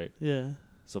directors, right? Yeah,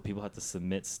 So people have to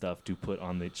submit stuff to put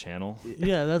on the channel.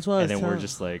 yeah. That's why. And then we're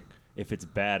just like, if it's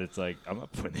bad, it's like I'm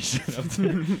not putting this shit up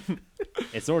there.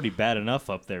 It's already bad enough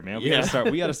up there, man. We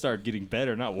gotta start getting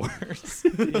better, not worse.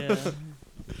 Yeah.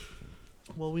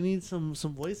 Well, we need some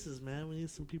voices, man. We need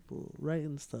some people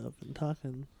writing stuff and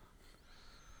talking.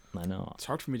 I know. It's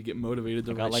hard for me to get motivated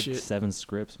to I got write like shit. 7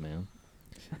 scripts, man.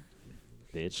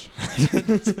 Bitch. He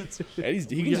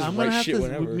can Yeah, just I'm gonna write have shit to.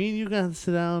 whenever. Me and you gotta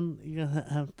sit down. You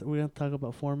gotta we're gonna talk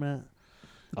about format.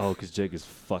 Oh, because Jake is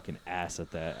fucking ass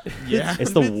at that. Yeah.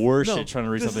 It's the This- worst no, shit trying to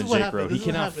read this something is what Jake happened. wrote. This He is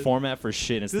what cannot happened. format for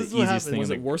shit. And it's This is the what easiest happened. thing. Was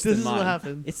in it the- worse This than is mine? what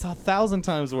happened. It's 1,000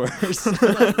 times worse.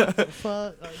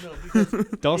 Fuck. No, because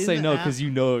Don't in say the no app- because you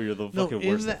know you're the no, fucking in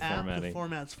worst the at app, the formatting.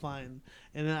 format's fine.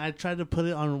 And then I tried to put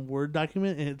it on a Word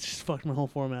document, and it just fucked my whole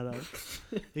format up.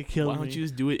 It killed Why me. don't you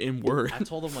just do it in Word? I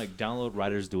told him like download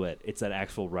Writer's Duet. It's an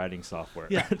actual writing software.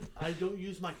 Yeah, I don't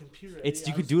use my computer. It's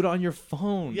you could do it on your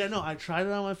phone. Yeah, no, I tried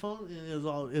it on my phone, and it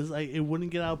was like it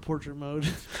wouldn't get out of portrait mode.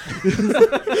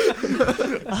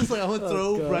 I was like, I would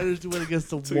throw God. Writers Duet against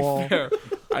the To be wall. fair,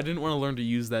 I didn't want to learn to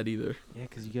use that either. Yeah,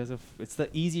 because you guys have. It's the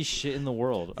easiest shit in the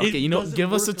world. It Okay, you know, doesn't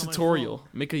give us a work on my tutorial. phone.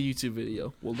 Make a YouTube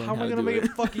video. We'll learn How how, am I to gonna do make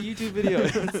it. a fucking YouTube video?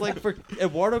 It's like for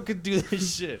Eduardo could do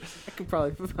this shit. I could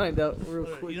probably find out real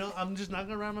quick. You know, I'm just not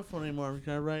gonna write on my phone anymore. I'm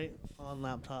gonna write on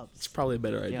laptops. It's probably a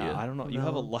better idea. Yeah, I don't know. You have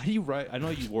a No. lot. You write. I know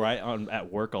you write on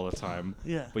at work all the time,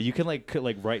 Yeah. but you can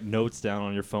like write notes down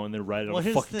on your phone and then write it Well, on a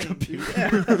here's the fucking thing.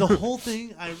 computer. The whole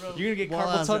thing I wrote. You're gonna get while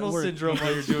I carpal was at tunnel work. syndrome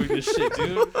while you're doing this shit,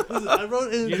 dude. Listen, I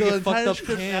wrote in You're the gonna get fucked entire up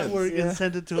script at hands. work Yeah. and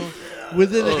sent it to him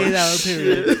within an 8-hour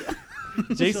period.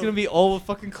 Jake's So- gonna be all with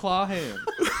fucking claw hand.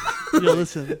 Yo,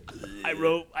 listen. I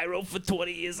wrote for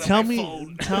 20 years Tell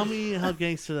me how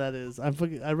gangster that is. I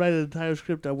write an entire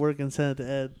script at work and send it to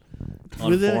Ed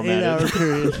within an Unformatted. 8-hour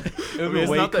period. It I would mean, be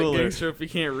it's way not that cooler. gangster if you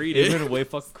can't read It would it. have been way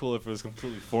fucking cooler if it was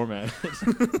completely formatted.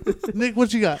 Nick,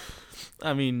 what you got?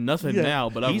 I mean, nothing Yeah. now,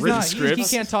 but I've He's written not. scripts.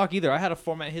 He can't talk either. I had to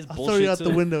format his I'll bullshit throw you out too. the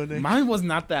window, Nick. Mine was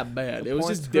not that bad. It was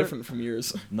porn just script? different from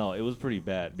yours. No, it was pretty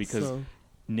bad because So,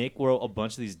 Nick wrote a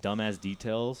bunch of these dumbass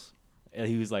details, and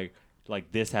he was like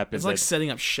this happens. It's like at- setting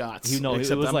up shots. You know, it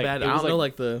except was I'm like- bad. it I was don't know,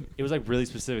 like- like the. it was like really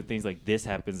specific things. Like this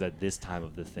happens at this time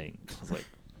of the thing. I was like,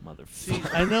 see,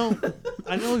 motherfucker.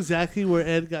 I know exactly where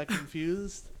Ed got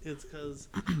confused. It's because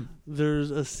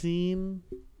there's a scene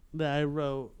that I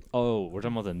wrote Oh, we're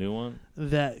talking about the new one.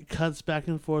 that cuts back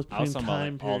and forth I was between talking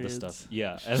time about like, all the periods. stuff.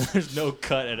 Yeah, and there's no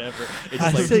cut at ever. It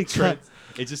I just say like cut.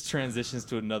 it just transitions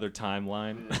to another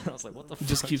timeline. I was like, what the fuck?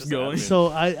 Just keeps going. happened? So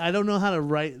I don't know how to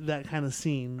write that kind of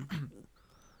scene,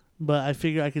 but I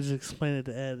figure I could just explain it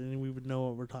to Ed and we would know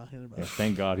what we're talking about. Yeah,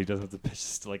 thank God he doesn't have to pitch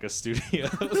this to like a studio.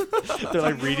 They're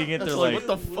like reading it. They're It's like, what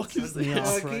the fuck is Me this?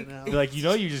 off right now. they're like, you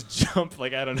know, you just jump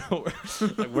like out of nowhere.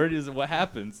 Like, where does what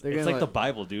happens? They're It's gonna, like the like-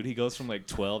 Bible, dude. He goes from like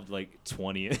 12 to like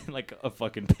 20 in like a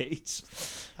fucking page.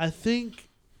 I think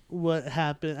what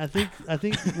happened. I think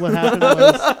what happened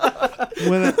was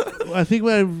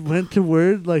when I went to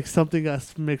Word, like something got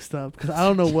mixed up because I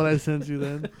don't know what I sent you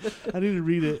then. I need to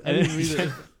read it. I And need then to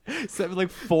read he it. sent me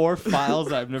like 4 files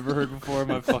that I've never heard before in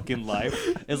my fucking life.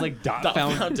 It's like dot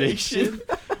foundation.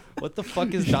 What the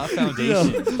fuck is dot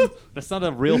foundation? That's not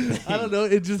a real thing. I don't know.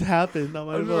 It just happened on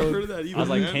my I've never phone. heard of that either. I was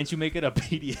like, man. can't you make it a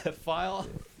PDF file?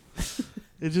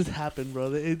 It just happened, bro.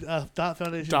 Dot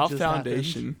foundation. Dot just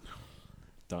foundation.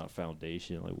 Dot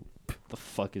foundation. Like, what the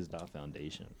fuck is dot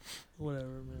foundation? happened. Whatever,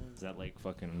 man. Is that like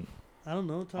fucking I don't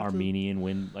know. Talk to-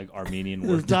 Armenian Armenian It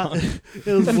was word? dot. It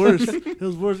was worse. It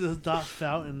was worse. It was dot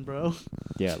fountain, bro.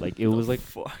 Yeah, like it was like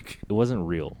Fuck. it wasn't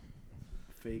real.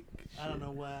 Fake. I don't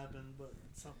know what happened, but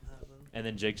something happened. And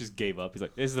then Jake just gave up. He's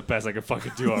like, "This is the best I can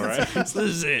fucking do." All right. This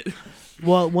is it.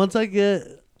 Well, once I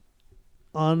get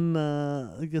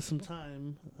on, get some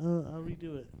time, I'll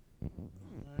redo it. All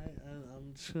right,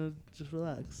 I'm just gonna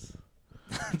relax.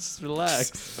 Just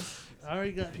relax. I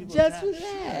already got people. Just attached.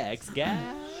 relax,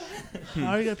 guy. I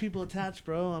already got people attached,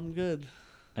 bro. I'm good.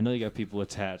 I know you got people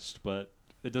attached, but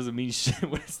it doesn't mean shit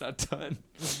when it's not done.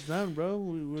 It's done, bro.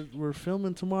 We're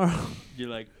filming tomorrow. You're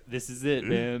like, "This is it,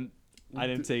 man." I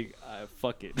didn't take.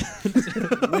 Fuck it.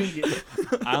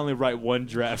 I only write one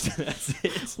draft. And that's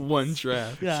it. One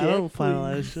draft. Yeah, I don't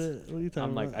finalize shit. What are you talking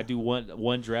I'm about? like, I do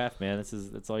one draft, man.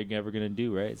 That's all you're ever gonna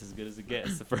do, right? It's as good as it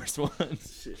gets. The first one.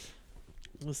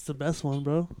 What's the best one,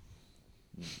 bro?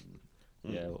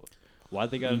 Yeah.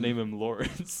 Why'd they gotta name him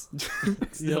Lawrence?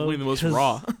 It's Yo, definitely the most 'cause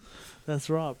raw. That's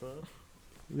raw, bro.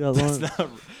 We got That's long.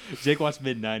 not. Jake watched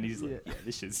mid-90s. Like, yeah,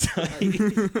 this shit's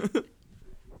tight.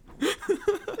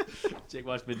 Jake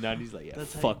watched mid-90s. Like, yeah,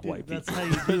 That's how fuck you do, white people. That's how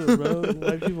you do it, bro.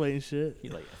 White people ain't shit.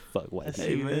 He's like, fuck white That's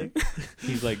people. you, man.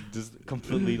 He's like just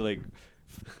completely like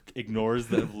ignores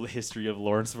the history of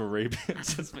Lawrence of Arabia and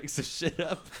just makes the shit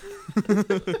up.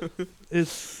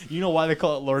 It's You know why they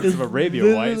call it Lawrence of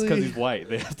Arabia? Why? It's because he's white.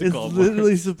 They have to it's call him literally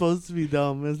Lawrence. supposed to be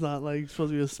dumb. It's not like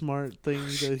supposed to be a smart thing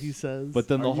that he says. But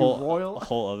then Are the you whole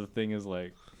royal? other thing is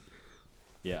like,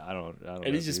 yeah, I don't. And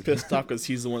know, he's just dude. pissed off because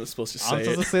he's the one that's supposed to say I'm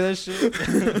supposed it. to say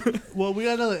that shit. well, we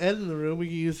got another Ed in the room. We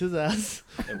can use his ass.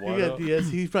 We got Eduardo, DS.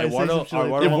 He probably say Eduardo- some shit like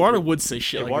Eduardo that. Eduardo would say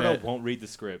shit like Eduardo that. won't read the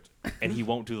script, and he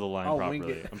won't do the line I'll wing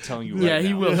properly. it. I'm telling you. Yeah, right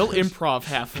he now. will. He'll improv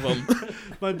half of them.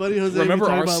 My buddy Jose Remember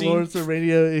talking our about scene? Lawrence of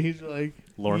Radio, and he's like,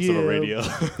 Lawrence yeah. of Arabia.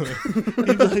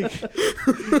 he's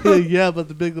like, yeah, but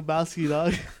the Big Lebowski,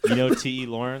 dog. You know T.E.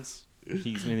 Lawrence?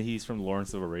 He's from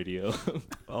Lawrence of Arabia.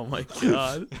 Oh my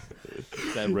god.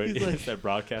 He's like- that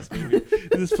broadcast movie.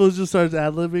 And this fool just starts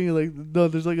ad-libbing. And like, no,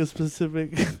 there's like a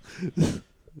specific.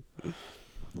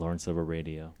 Lawrence of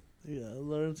Arabia. Yeah,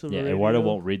 Lawrence of Yeah, Radio. Eduardo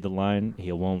won't read the line.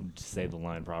 He won't say the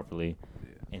line properly,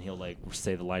 and he'll like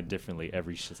say the line differently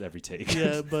every take.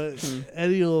 Yeah, but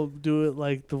Eddie will do it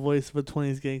like the voice of a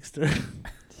 20s gangster.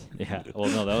 Yeah. Well,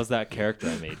 no, that was that character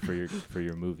I made for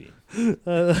your movie.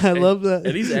 I love that.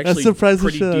 And he's That actually surprised the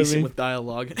pretty shit out of decent me. with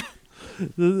dialogue.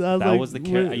 That was the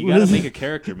character. You gotta make a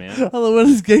character, man. I don't know where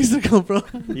this gangster come from.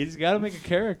 You just gotta make a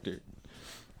character.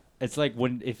 It's like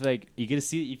if you get to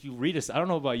see if you read I don't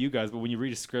know about you guys, but when you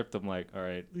read a script, I'm like, all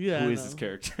right, Yeah, who I is this know.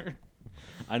 character?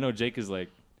 I know Jake is like,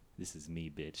 this is me,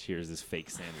 bitch. Here's this fake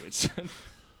sandwich,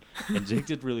 and Jake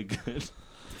did really good.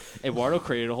 Eduardo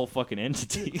created a whole fucking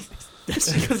entity.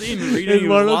 That's because he didn't read any of his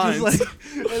Eduardo lines.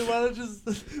 just like Eduardo just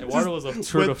Eduardo was a went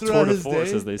tour throughout de his force,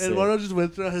 day. as they say. Eduardo just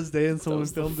went throughout his day and someone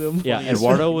was the filmed him. Yeah, funniest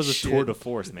Eduardo was a shit. tour de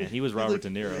force, man. He was Robert like- De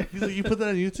Niro. He's like, you put that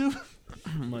on YouTube?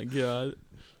 Oh my god.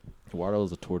 Eduardo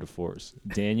was a tour de force.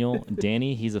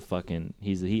 Danny,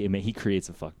 he creates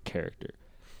a fucking character.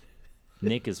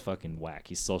 Nick is fucking whack.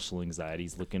 He's social anxiety.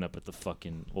 He's looking up at the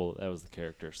fucking. Well, that was the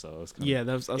character, so it was kind Yeah,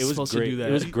 I was it was supposed great. to do that.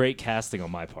 It was great casting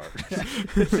on my part.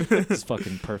 It's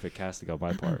fucking perfect casting on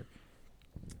my part.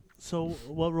 So,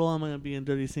 what role am I going to be in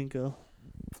Dirty Cinco?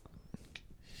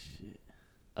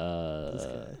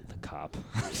 The cop.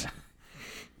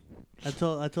 I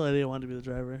told Eddie I wanted to be the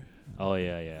driver. Oh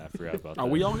yeah, I forgot about that. Are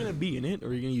we all gonna be in it, or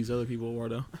are you gonna use other people,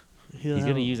 Eduardo? He's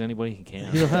gonna use anybody he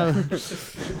can. He'll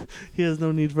have. He has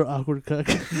no need for awkward cuck.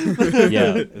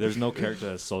 Yeah, there's no character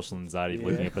that has social anxiety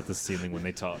looking up at the ceiling when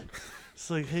they talk. It's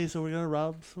like, hey, so we're gonna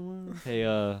rob someone? Hey,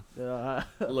 Yeah,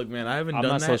 Look, man, I haven't I'm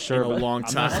done not that so sure. in a long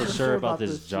I'm not time. so sure about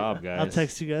this job, guys. I'll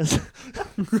text you guys.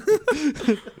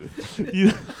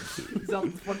 You. he's out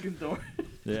the fucking door.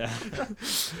 Yeah.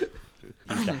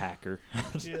 He's the hacker.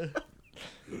 Yeah.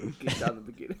 Get down the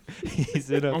beginning. He's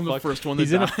in a I'm the first one to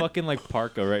He's in a die. fucking like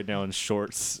parka right now in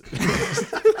shorts.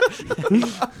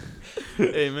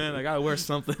 Hey, man, I gotta wear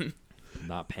something.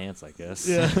 Not pants, I guess.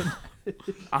 Yeah.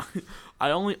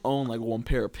 I only own like one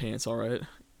pair of pants, all right,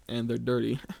 and they're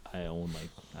dirty. I own like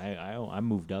I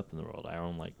moved up in the world. I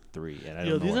own like 3, and I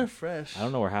Yo, don't know. these Where, are fresh. I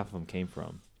don't know where half of them came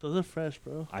from. Those are fresh,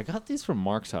 bro. I got these from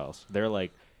Mark's house. They're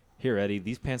like, here, Eddie,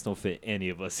 these pants don't fit any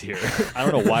of us here. I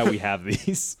don't know why we have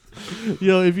these.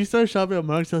 Yo, if you start shopping at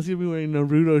Mark's house, you'll be wearing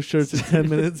Naruto shirts in 10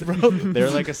 minutes, bro. They're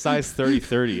like a size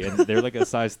 30-30, and they're like a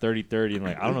size 30-30, and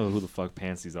like I don't know who the fuck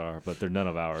pants these are, but they're none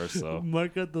of ours. So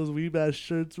Mark got those weeb ass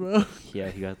shirts, bro. yeah,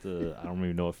 he got the I don't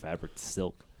even know what fabric,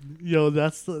 silk, Yo,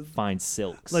 that's the fine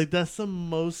silks. like that's the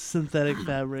most synthetic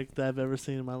fabric that I've ever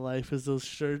seen in my life is those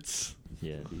shirts.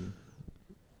 yeah, dude.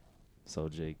 So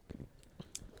Jake,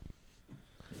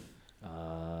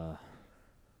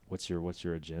 what's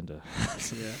your agenda?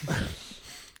 Yeah.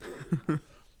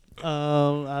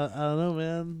 I don't know,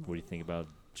 man. What do you think about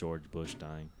George Bush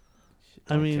dying?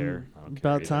 I Don't mean, care. I don't care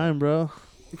about either. time, bro.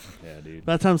 Yeah, dude.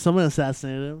 About time someone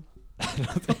assassinated him. I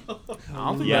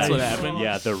don't think Yeah, that's what happened.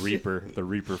 Yeah, the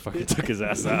Reaper fucking took his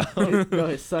ass out. No,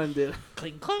 his son did.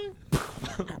 Cling clang.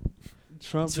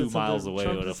 Trump 2 did miles something- away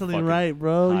Trump with did a something fucking right,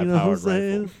 bro. You know what I'm high-powered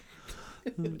saying?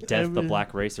 Death the Every-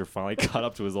 Black Racer finally caught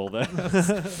up to his old ass.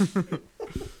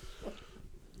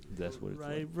 That's what it's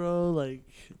Right, like. bro. Like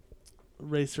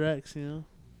Racer X, you know.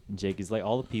 Jake is like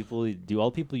all the people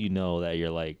you know that you're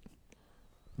like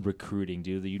recruiting.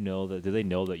 Do they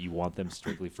know that you want them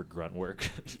strictly for grunt work?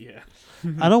 Yeah.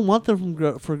 I don't want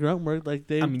them for grunt work. Like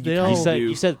they, I mean, they you all.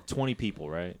 You said 20 people,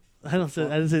 right? I don't say.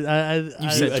 I didn't say. I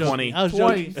said joking. 20. I was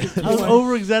 20. joking. I was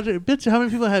over exaggerating. Bitch, how many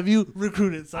people have you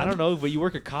recruited? Son? I don't know, but you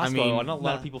work at Costco. I mean, mean, not a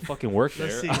lot of nah. people fucking work there.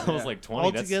 Let's see. I was Yeah. like 20.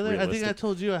 Altogether, That's I think I realistic.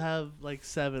 told you I have like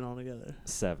 7 altogether.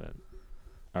 7.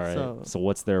 All right. So- So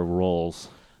what's their roles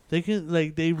They can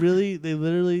like they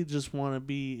literally just want to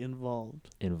be involved.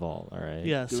 involved? All right.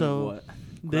 Yeah. Doing so what?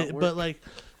 they, Grunt but work? like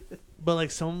But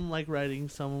like some of them like writing,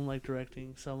 some of them like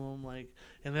directing, some of them like,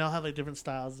 and they all have like different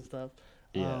styles and stuff.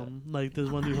 Yeah. Like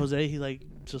there's one dude, Jose. He like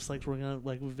just likes working on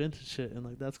like with vintage shit, and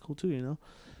like that's cool too, you know.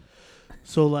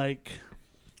 So like,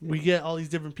 we get all these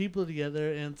different people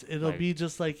together, and it'll Like- be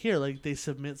just like here, like they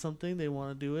submit something, they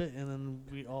want to do it, and then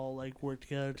we all like work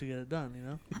together to get it done,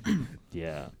 you know.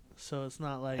 Yeah. So it's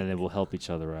not like And then we'll help each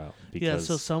other out because yeah.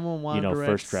 So someone want you to know,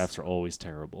 direct, first drafts are always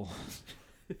terrible.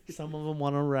 some of them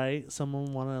want to write, some of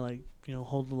them want to like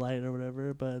hold the light or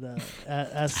whatever. But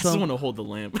as I just some want to hold the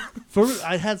lamp.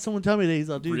 I had someone tell me that he's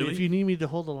like, dude, Really? if you need me to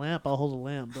hold the lamp, I'll hold the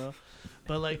lamp, bro.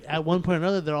 But like at one point or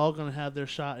another, they're all gonna have their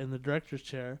shot in the director's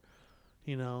chair,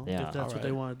 you know, Yeah. if that's what they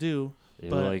Alright. want to do. Yeah,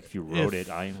 But like if you wrote if- it,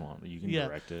 I want you can yeah.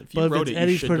 direct it. If you But if wrote it's it, you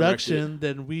Eddie's should direct production,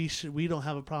 then we don't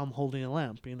have a problem holding a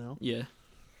lamp, you know. Yeah.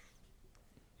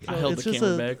 So I held it's the just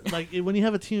camera back. like when you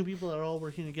have a team of people that are all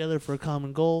working together for a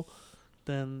common goal,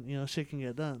 then shit can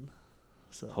get done.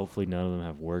 So Hopefully, none of them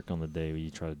have work on the day when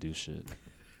you try to do shit.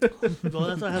 well,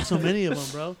 that's why I have so many of them,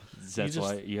 bro. That's just-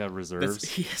 why you have reserves.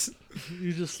 That's, yes.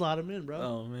 You just slot them in, bro.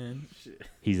 Oh man.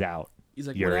 He's out. He's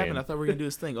like, You're what happened? in. I thought we were gonna do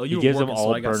this thing. Oh, He you were gives them working,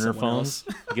 all so I got burner someone phones.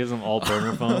 else. He gives them all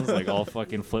burner phones, like all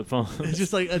fucking flip phones. It's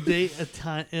just like a date,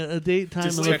 time, and Just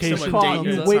text location. them a Call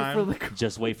date him, and a wait time. for the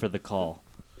Just wait for the call.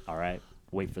 All right,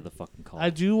 wait for the fucking call. I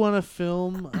do want to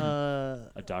film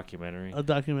A documentary. a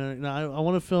documentary. No, I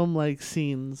want to film like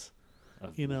scenes.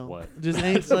 Of What? Just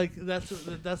ain't like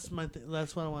that's my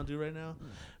that's what I want to do right now,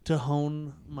 to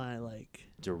hone my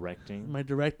Directing. my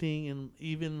directing and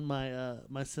even my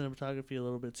my cinematography a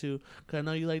little bit too. Cause I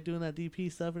know you like doing that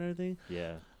DP stuff and everything.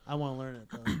 Yeah. I want to learn it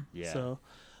though. Yeah. So,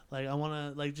 like, I want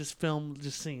to like just film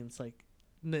just scenes. Like,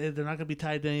 they're not gonna be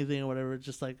tied to anything or whatever.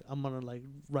 Just like I'm gonna like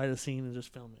write a scene and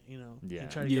just film it. You know. Yeah.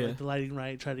 And try to get Yeah. like the lighting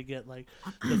right. Try to get like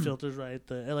the filters right.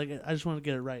 I just want to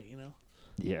get it right. You know.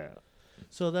 Yeah.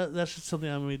 So that's just something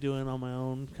I'm gonna be doing on my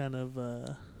own, kind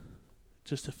of,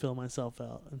 just to fill myself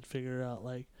out and figure out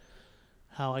like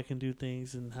how I can do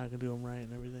things and how I can do them right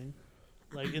and everything.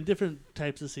 Like in different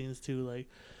types of scenes too. Like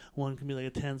one can be like a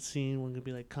tense scene, one can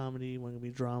be like comedy, one can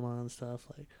be drama and stuff.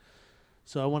 Like,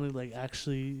 so I want to like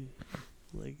actually,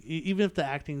 like even if the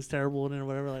acting's terrible and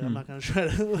whatever, like I'm not gonna try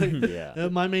to like. Yeah.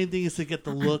 My main thing is to get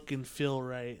the look and feel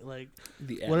right. Like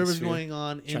The whatever's atmosphere. going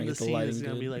on Try in and the get the scene is lighting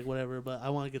gonna be good. like whatever, but I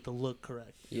want to get the look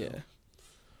correct. you Yeah. know?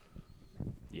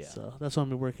 Yeah. So that's what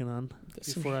I'm working on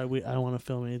That's some, before I want to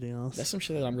film anything else. that's some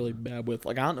shit that I'm really bad with.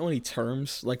 Like I don't know any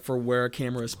terms like for where a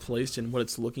camera is placed and what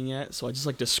it's looking at. So I just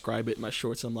like describe it in my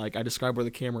shorts. I'm like I describe where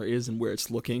the camera is and where it's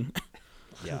looking.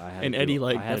 Yeah. I had And to do, Eddie,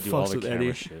 like, I had that to do all fucks the with camera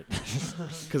Eddie. shit.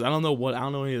 Because I don't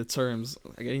know any of the terms.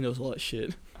 Like Eddie knows all that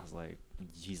shit. I was like,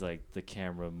 he's like, the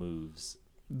camera moves.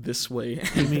 This way You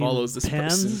and mean follows this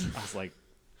pans? person. I was like,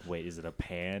 wait, is it a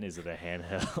pan? Is it a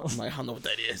handheld? I'm like I don't know what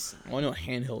that is. Well, I know what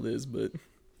handheld is, but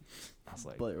I was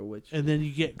like, Blair Witch. And then you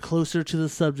get closer to the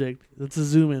subject. That's a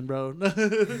zoom in, bro. yeah.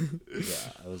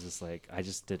 I was just like, I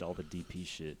just did all the DP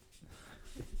shit.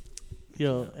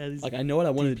 Yo, Eddie's like I know what I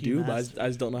want to DP do, but master. I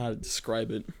just don't know how to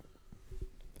describe it.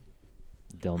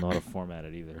 Don't know how to format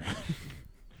it either.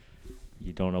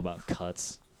 You don't know about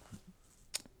cuts.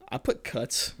 I put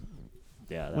cuts.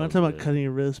 Yeah. That we're not was talking about good. cutting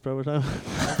your wrist, bro. We're talking.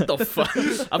 What the fuck?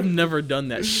 I've never done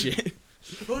that shit.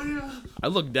 Oh yeah. I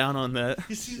look down on that.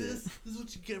 You see this? This is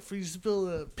what you get for you spill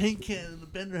a paint can in the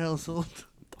Bender household.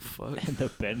 The fuck? And the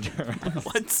bender.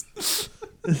 What?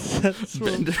 that's from,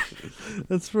 Bender.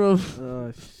 that's from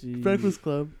Oh shit. Breakfast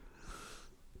Club.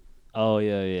 Oh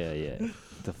yeah. The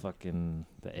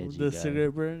edgy The guy.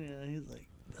 cigarette burn. Yeah, he's like,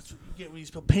 that's what you get when you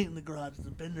spill paint in the garage in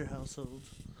the Bender household.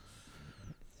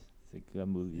 It's like, that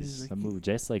movie He's is like, that movie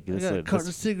just like I this. got a carton of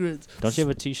This cigarettes. don't you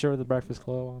have a T-shirt with the Breakfast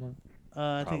Club on it?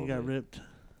 I think it got Probably. ripped.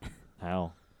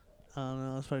 How? I don't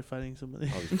know. I was probably fighting somebody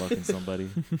I was fucking somebody,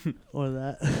 or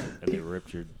that. and they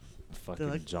ripped your fucking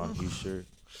like, John Hughes shirt.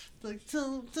 Like,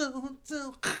 don't.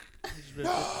 Just ripped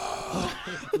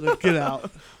it. Like, get out.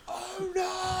 Oh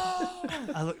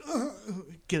no! I was like,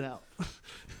 get out.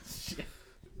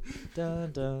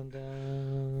 Dun, dun,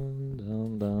 dun,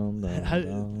 dun, dun, dun, How,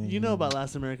 dun. you know about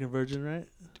Last American Virgin, right?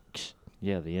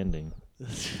 Yeah, the ending.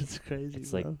 It's crazy.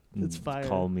 It's bro. like It's fire.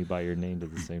 Call Me by Your Name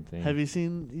did the same thing. Have you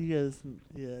seen? You guys?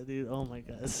 Yeah, dude. Oh my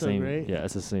god, it's Same, so great. Yeah,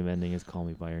 it's the same ending as Call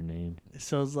Me by Your Name.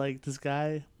 So it's like this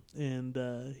guy, and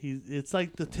it's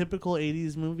like the typical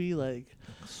 '80s movie, like,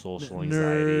 Social Nerd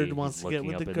anxiety. He's wants to get looking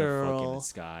with up the in girl. The fucking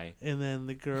sky. and then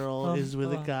the girl is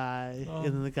with a guy, and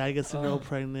then the guy gets the girl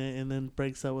pregnant, and then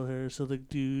breaks up with her. So the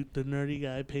nerdy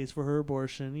guy, pays for her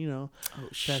abortion. You know, Oh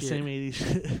that shit. same '80s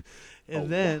shit. And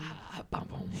then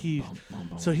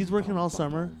he's working all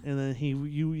summer, and then he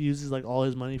uses like all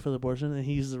his money for the abortion, and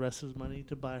he uses the rest of his money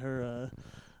to buy her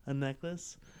a a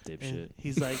necklace. Dipshit. And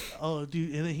he's like, oh,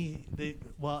 dude. And then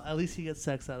at least he gets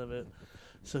sex out of it.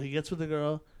 So he gets with the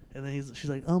girl, and then she's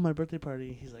like, oh, my birthday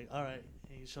party. He's like, all right.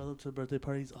 And he shows up to the birthday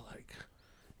party. He's all like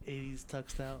 80s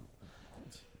tuxed out.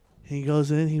 He goes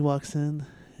in, he walks in,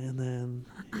 and then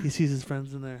he sees his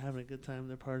friends in there having a good time.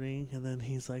 They're partying, and then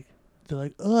they're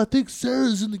like, oh, I think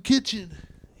Sarah's in the kitchen.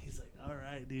 He's like, all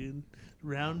right, dude.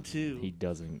 Round 2. He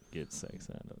doesn't get sex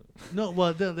out of it. No,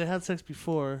 well, they had sex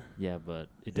before. Yeah, but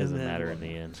it doesn't matter in the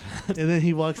end. And then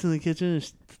he walks in the kitchen,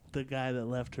 and the guy that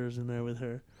left her is in there with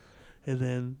her. And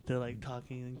then they're like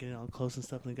talking and getting all close and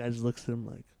stuff, and the guy just looks at him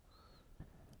like,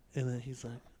 and then he's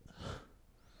like,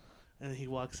 and he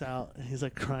walks out and he's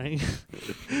like crying.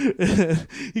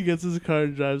 He gets his car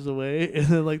and drives away, and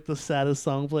then like the saddest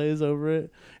song plays over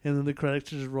it, and then the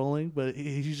credits are just rolling, but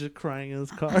he's just crying in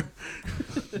his car.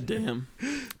 Damn.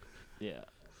 Yeah.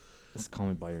 This Call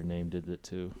Me By Your Name did it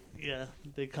too. Yeah,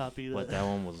 they copied it. But that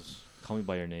one was Call Me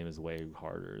By Your Name is way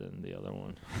harder than the other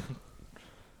one.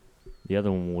 The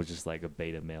other one was just like a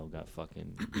beta male got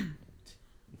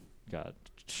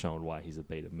shown why he's a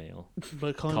beta male.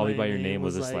 But Call Me By Your Name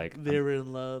was just like they were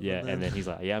in love. Yeah, and then he's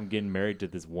like, yeah, I'm getting married to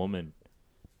this woman.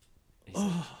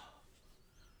 Like,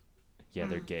 yeah,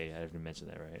 they're gay. I didn't mention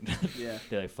that, right? Yeah.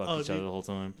 They like fuck each other the whole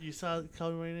time. You saw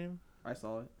Call Me By Your Name? I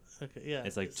saw it. Okay, yeah.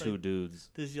 It's like two dudes.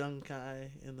 This young guy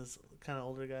and this kind of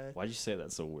older guy. Why'd you say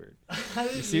that so weird?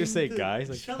 You see her say guys?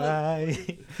 Like, hi.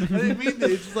 I didn't mean that.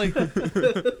 It's just like,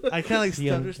 I kind of like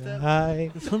stutter step.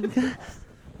 Hi.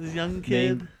 This young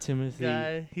kid Named Timothy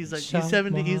guy. He's like, Chapman. he's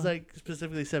 17. He's like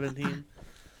specifically 17.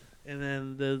 And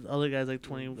then the other guy's like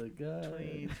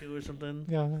 22 or something.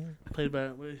 Yeah. Played by,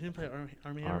 he didn't play Army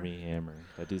Hammer? Army Hammer.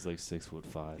 That dude's like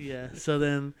 6'5". Yeah. So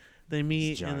then they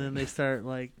meet giant. and then they start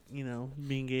like,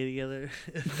 being gay together.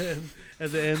 And then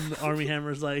at the end, Army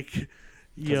Hammer's like,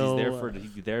 yo.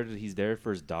 He's there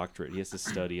for his doctorate. He has to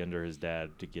study under his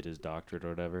dad to get his doctorate or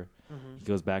whatever. Mm-hmm. He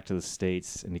goes back to the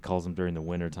States and he calls him during the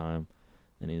winter time.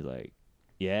 And he's like,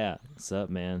 yeah, what's up,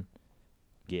 man?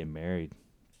 Getting married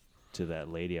to that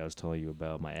lady I was telling you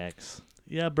about, my ex.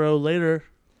 Yeah, bro, later.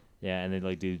 Yeah, and they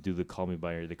like do the call me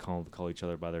by, they call each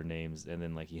other by their names, and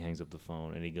then like he hangs up the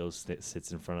phone and he goes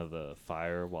sits in front of the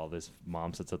fire while this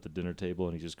mom sits at the dinner table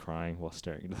and he's just crying while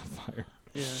staring into the fire.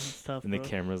 Yeah, it's tough. And bro. the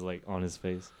camera's like on his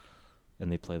face,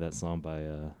 and they play that song by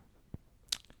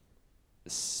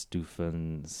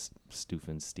Stephen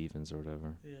Stevens or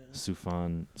whatever. Yeah.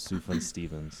 Sufjan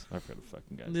Stevens. I forgot the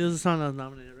fucking guy. There's a song that was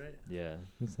nominated, right? Yeah.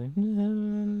 It's like,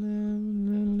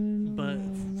 But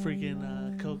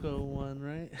freaking Coco won,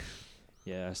 right?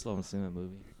 yeah, I still haven't seen that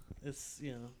movie. It's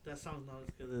that song's not as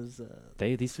good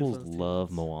as These fools Sufjan love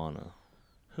Stevens. Moana.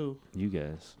 Who? You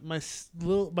guys. My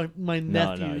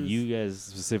nephews. No, you guys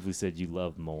specifically said you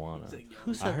love Moana.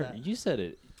 Who said I heard that? you said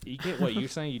it. You get what you're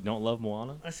saying? You don't love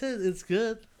Moana? I said it's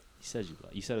good. You said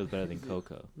it was better than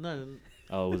Coco. No, I didn't.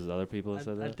 Oh, was it other people that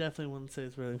said I that? definitely wouldn't say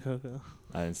it's better than Coco.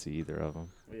 I didn't see either of them.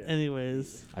 Yeah.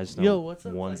 Anyways, I just know what's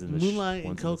up? one's Like, in the Moonlight and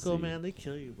one's in the Coco, sea. man, they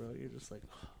kill you, bro. You're just like,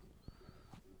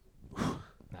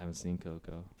 I haven't seen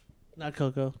Coco. not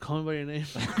Coco. Call Me By Your Name.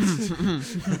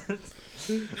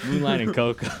 Moonlight and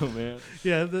Coco, man.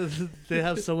 Yeah, they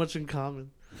have so much in common.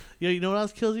 Yo, you know what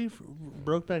else kills you?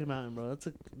 Brokeback Mountain, bro.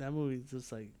 That movie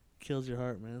just like kills your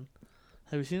heart, man.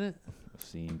 Have you seen it? I've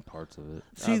seen parts of it.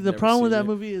 See, I've the never problem with seen that it.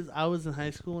 movie is I was in high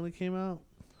school when it came out,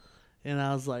 and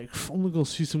I was like, I'm gonna go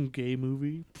see some gay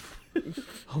movie.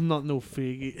 I'm not no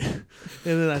faggot. And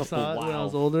then I saw it when I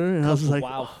was older, and I was like,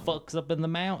 wow, fucks up in the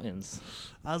mountains.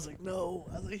 I was like, no.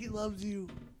 I was like, he loves you.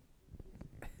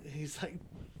 And he's like,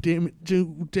 damn it,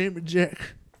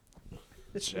 Jack.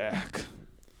 Jack.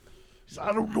 He's like,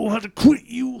 I don't know how to quit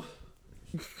you.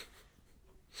 He's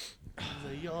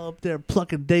like, y'all up there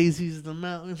plucking daisies in the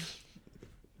mountains.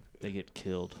 They get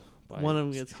killed by One of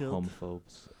them gets killed.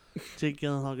 homophobes. Jake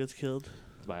Gyllenhaal gets killed.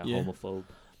 By a Yeah. homophobe.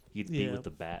 He gets beat Yeah. with the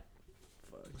bat.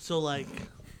 So like,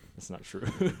 That's not true.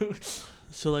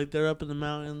 they're up in the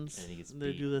mountains. And he gets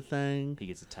They beat. do the thing. He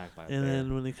gets attacked by a And bear.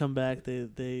 then when they come back, they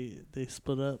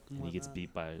split up. And he gets whatnot.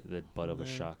 beat by the butt of a Yeah.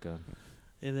 shotgun.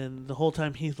 And then the whole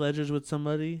time Heath Ledger's with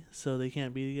somebody, so they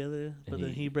can't be together. But And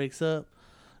then he- he breaks up.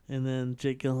 And then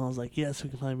Jake Gyllenhaal's like, yes, we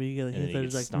can finally be together. And then Heath he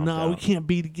Ledger's gets like, stomped no, we out. can't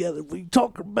be together. What are you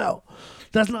talking about?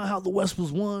 That's not how the West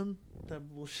was won. That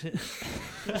bullshit.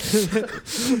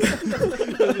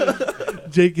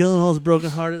 Jake Gyllenhaal's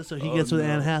brokenhearted, so he Oh, gets with no.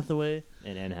 Anne Hathaway.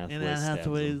 And Anne Hathaway, And Anne stabs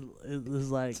Hathaway him. is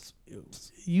like,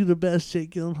 you the best,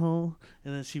 Jake Gyllenhaal.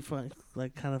 And then she kind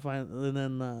of finds, and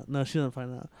then, no, she doesn't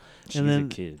find out. She's then- a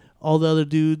kid. All the other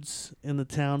dudes in the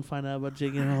town find out about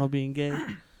Jake Gyllenhaal being gay,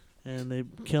 and they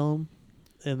kill him.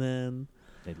 And then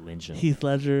They lynch him. Heath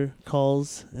Ledger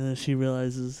calls, and then she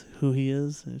realizes who he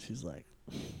is, and she's like,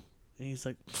 and he's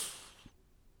like,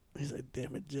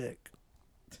 damn it, Jack.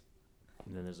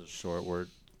 And then there's a short where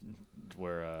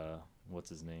what's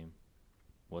his name?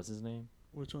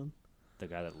 Which one? The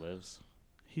guy that lives.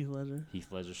 Heath Ledger. Heath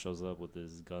Ledger shows up with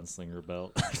his gunslinger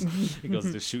belt. He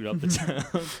goes to shoot up the town.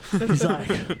 He's like,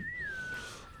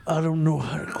 I don't know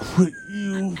how to quit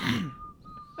you.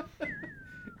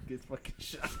 Gets fucking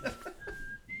shot.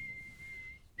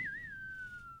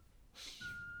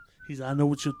 He's like, I know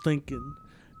what you're thinking.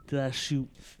 Did I shoot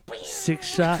 6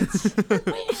 shots?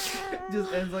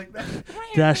 Just ends like that.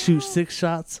 Did I shoot 6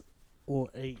 shots or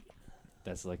 8?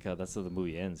 That's how the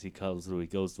movie ends. He goes to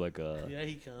like a. Yeah,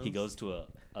 he comes. He goes to a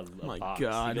My box.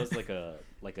 God. He goes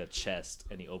like a chest,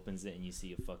 and he opens it, and you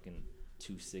see a fucking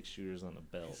 2 6-shooters on the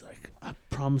belt. He's like, I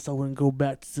promised I wouldn't go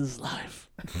back to this life.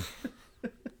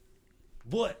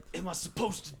 What am I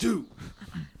supposed to do?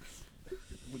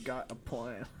 We got a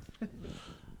plan.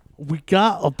 We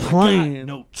got a plan.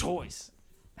 No choice.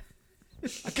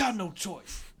 I got no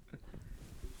choice.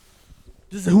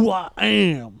 This is who I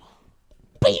am.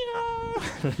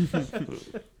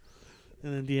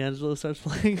 And then D'Angelo starts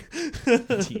playing.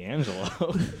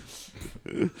 D'Angelo.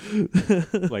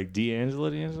 Like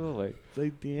D'Angelo?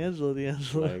 Like D'Angelo.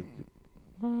 Like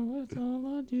oh, it's all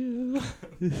on you.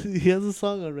 He has a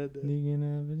song on Red Dead. You can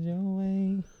have it your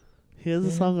way. He has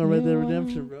a song on Red Dead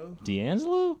Redemption, bro.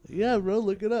 D'Angelo? Yeah, bro,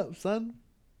 look it up, son.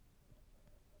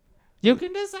 You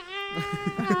can decide.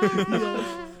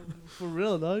 For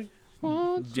real, dog.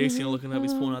 Jason looking up,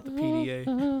 he's pulling out the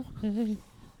PDA.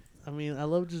 I mean, I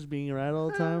love just being right all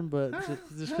the time, but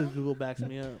just because Google backs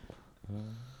me up.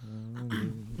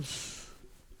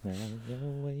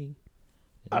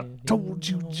 I told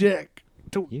you, Jack,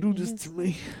 don't do this to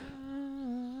me.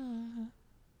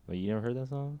 Wait, you never heard that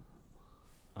song?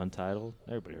 Untitled?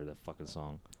 Everybody heard that fucking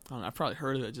song. I don't know, I've probably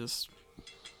heard of it, just...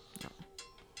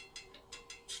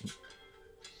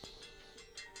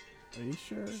 Are you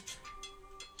sure?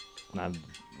 Not, No.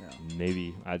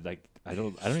 maybe. I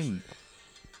don't even...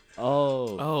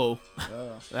 Oh.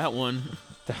 Oh, that one.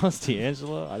 That was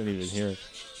D'Angelo? I didn't even hear it.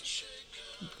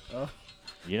 Oh.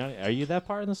 Are you that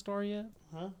part in the story yet?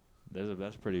 Huh?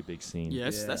 That's a pretty big scene.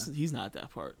 Yes, Yeah. he's not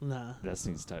that part. Nah, That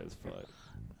scene's tight as fuck.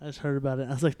 I just heard about it.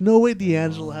 I was like, no way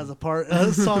D'Angelo has a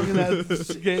song in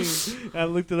that game. And I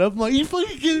looked it up. I'm like, you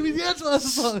fucking kidding me? D'Angelo has a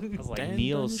song. I was like, Stand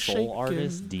neo on soul shaking.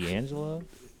 artist D'Angelo?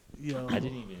 Yo. I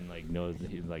didn't even know that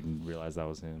he realize that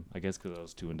was him. I guess because I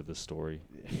was too into the story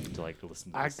to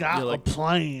listen to I the song. got You're a like-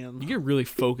 plan. You get really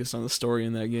focused on the story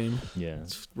in that game. Yeah.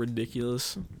 It's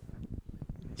ridiculous.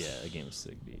 Yeah, that game was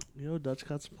sick, dude. Yo, Dutch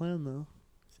got a plan, though.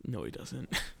 No, he doesn't.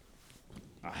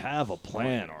 I have a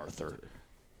plan, Arthur.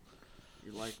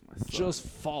 You're like my son. Just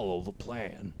follow the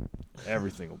plan.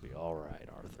 Everything will be all right,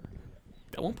 Arthur.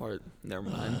 That one part, never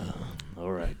mind.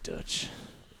 All right, Dutch.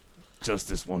 Just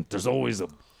this one. There's always a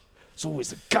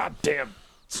goddamn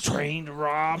train to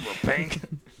rob or bank.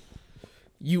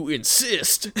 You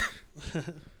insist.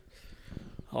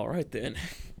 All right, then.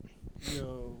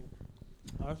 Yo,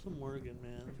 Arthur Morgan,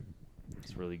 man.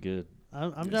 It's really good.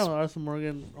 I'm down with Arthur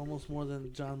Morgan almost more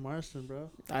than John Marston, bro.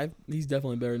 He's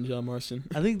definitely better than John Marston.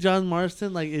 I think John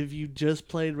Marston, like, if you just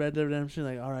played Red Dead Redemption,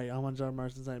 like, all right, I'm on John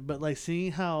Marston's side. But, like,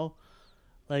 seeing how,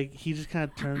 like, he just kind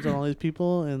of turns on all these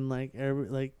people and, like,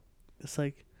 it's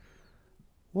like,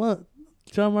 what?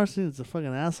 John Marston is a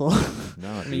fucking asshole. No,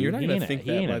 I mean, you're not gonna think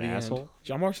he that ain't by an the asshole. end.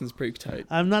 John Marston's pretty tight.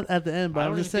 I'm not at the end, but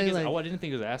I'm just saying, like, I didn't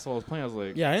think he was an asshole. I was playing. I was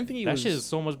like, Yeah, I didn't think he that was. shit is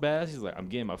so much badass. He's like, I'm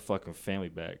getting my fucking family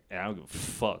back, and I don't give a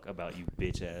fuck about you,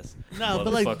 bitch ass. no,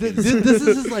 but, like, motherfuckers. this is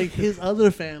just, like, his other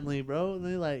family, bro. And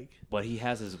they, like, But he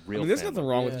has his I real. mean, there's family. nothing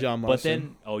wrong Yeah. with John But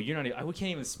Marston. then, you're not. We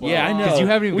can't even spoil. Yeah, I know. because you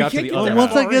haven't even We got to can't the get other. that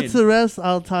once I far get in. to the rest,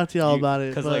 I'll talk to y'all about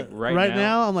it. 'cause, But like, right right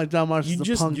now, I'm like, John Marston's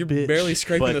a punk you're bitch. barely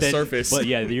scraping the then- surface. But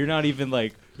yeah, you're not even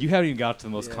like you haven't even got to the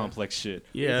most Yeah. complex shit.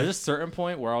 Yeah. There's a certain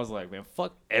point where I was like, man,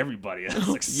 fuck everybody else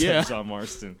except Yeah. John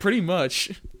Marston. Pretty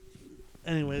much.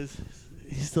 Anyways,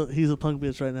 he's a punk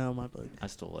bitch right now in my book. I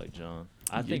still like John.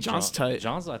 I think John's John, tight.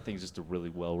 John's I think is just a really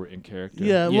well written character.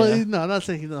 Yeah, well, Yeah. no, I'm not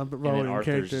saying he's not a And then written Arthur's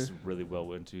character. just really well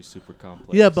written too, super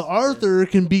complex. Yeah, but Arthur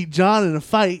can beat John in a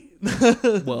fight.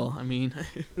 Well, I mean,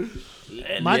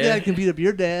 My yeah. dad can beat up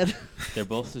your dad. they're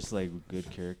both just like good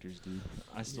characters, dude.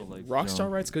 I still like Rockstar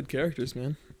John. writes good characters,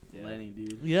 man. Yeah. Lenny,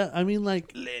 dude. Yeah, I mean,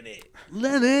 like, Lenny.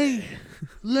 Lenny.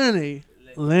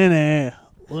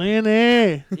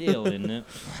 Ill, isn't it?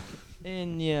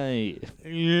 And yay.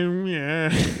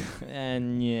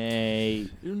 And yay.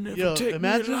 You never Yo, take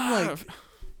imagine, me like, alive.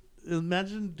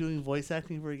 Imagine doing voice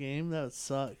acting for a game. That would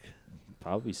suck.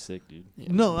 Probably sick, dude. Yeah,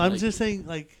 No, I'm like, just saying,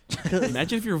 like,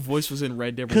 imagine if your voice was in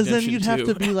Red Dead because Redemption then you'd 2. have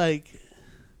to be like,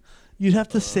 you'd have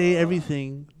to say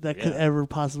everything that could yeah. ever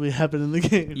possibly happen in the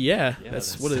game. Yeah, Yeah,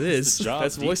 that's what it is. the job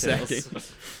That's voice details. acting.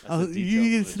 That's the You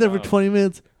details can of sit the there for job. 20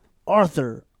 minutes.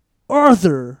 Arthur.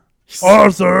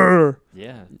 Arthur.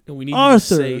 Yeah. And we need Arthur.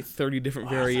 to say 30 different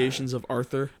variations of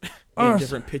Arthur in Arthur.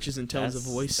 different pitches and tones of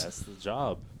voice. That's the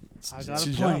job. I It's got a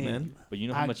your job, plan. man. But you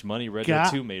know how I much money Red got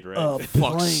Dead 2 made, right? a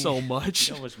Fuck plan. so much.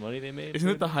 You know how much money they made? Isn't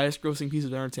it the highest grossing piece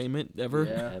of entertainment ever?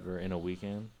 Yeah. Ever in a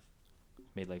weekend?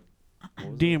 Made like. what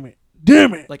was Damn it.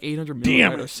 Damn it. Like 800 Damn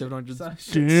million it. or 700. Damn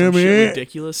Some it. shit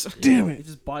ridiculous. Damn He it.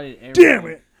 just bought it. Damn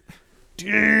it.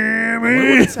 Damn I wonder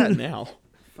what it. it's at now.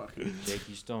 Fucking. Jake,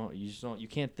 you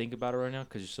can't think about it right now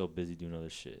because you're so busy doing other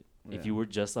shit. Yeah. If you were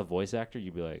just a voice actor,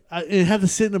 you'd be like, I had to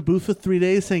sit in a booth for 3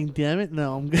 days saying, damn it.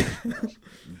 No, I'm good.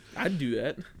 I'd do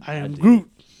that. I am do it.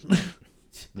 Groot.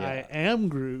 yeah, I am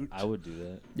Groot. I would do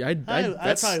that. Yeah, I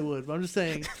that's probably would, but I'm just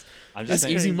saying. I'm that's just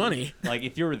saying, easy crazy. money. like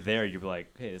if you were there, you'd be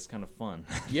like, hey, it's kind of fun.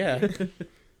 Yeah.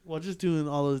 Well, just doing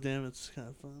all those damage is kind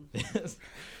of fun.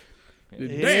 Dude,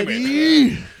 damn it.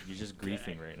 Eddie. You're just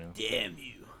griefing right now. Damn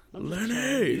you. I'm just trying to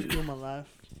Lenny. just do my life.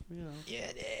 You know.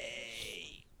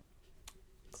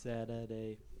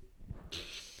 Saturday.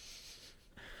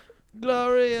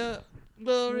 Gloria,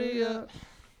 Gloria.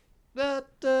 Da,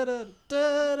 da, da,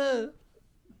 da, da.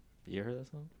 You heard that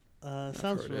song?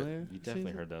 Sounds heard it. familiar. You definitely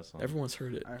Seems- heard that song. Everyone's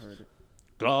heard it. I heard it.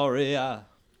 Gloria,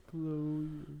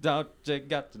 don't you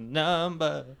got the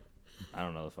number? I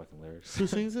don't know the fucking lyrics. Who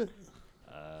sings it?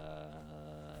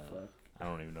 I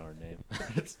don't even know her name.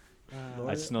 Uh,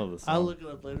 I just know the song. I'll look it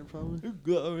up later, probably.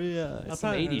 Gloria. I It's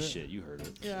some probably heard 80s it. shit. You heard it.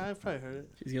 Yeah, I've probably heard it.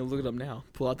 He's gonna look it up now.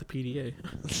 Pull out the PDA.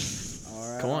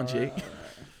 All right. Come on, Jake.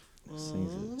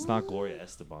 Sings it. It's not Gloria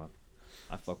Estefan.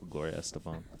 I fuck with Gloria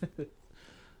Estefan.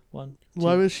 One.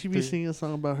 Why two, would she be three. singing a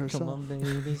song about Come herself? on,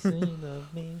 baby, sing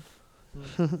of me.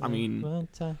 I mean, One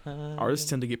time. artists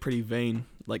tend to get pretty vain,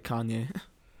 like Kanye.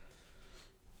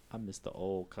 I miss the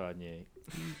old Kanye.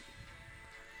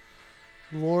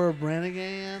 Laura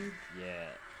Branigan. Yeah.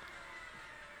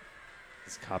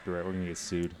 It's copyright. We're gonna get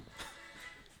sued.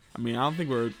 I mean, I don't think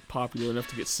we're popular enough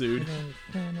to get sued.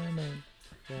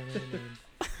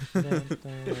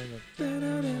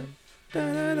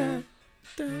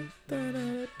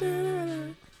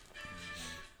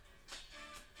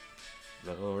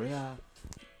 Gloria.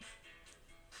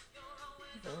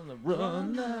 On the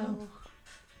run now.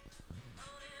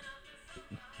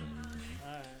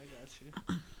 Alright, I got you.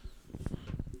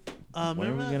 When are we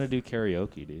remember gonna do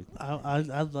karaoke, dude? I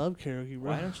love karaoke,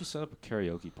 bro. Why don't you set up a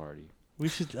karaoke party? We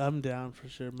should. I'm down for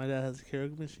sure. My dad has a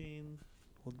karaoke machine.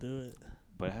 We'll do it.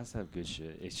 But it has to have good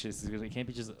shit. It's just it can't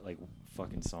be just like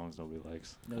fucking songs nobody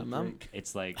likes. No I'm- break.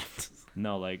 It's like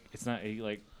no, like it's not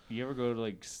like you ever go to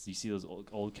like you see those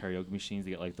old karaoke machines?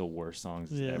 They get like the worst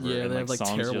songs Yeah. ever. Yeah, and, they have like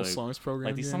songs you're terrible like, songs programmed.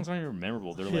 Like these in. songs aren't even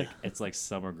memorable. They're Yeah. like it's like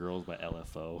Summer Girls by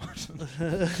LFO.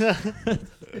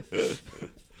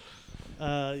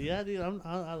 Yeah, dude.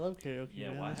 I love karaoke. Yeah,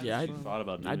 man. why It's haven't Yeah, you fun. thought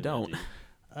about doing I that, don't. dude?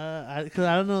 Because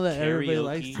I don't know that everybody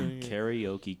likes doing it.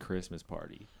 Karaoke Christmas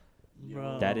party.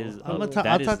 Bro, That is I'm gonna that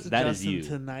I'll is- talk to that is Justin you.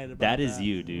 tonight about That is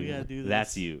you, dude. We gotta do this.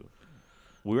 That's you.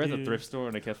 We were at the Dude. thrift store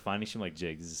and I kept finding shit. I'm like,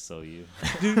 Jake, this is so you.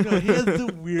 Dude, no, he has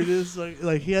the weirdest.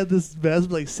 Like he had this vest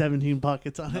with like 17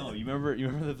 pockets on it. No, you remember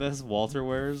the vest Walter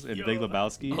wears in Big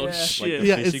Lebowski? Oh, Like shit. the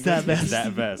Yeah, fishing it's that vest? vest. It's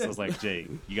that vest. I was like, Jake,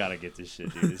 you gotta get this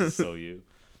shit, dude. This is so you.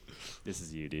 This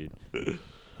is you, dude.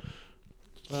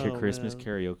 Oh, Christmas man.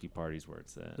 karaoke parties where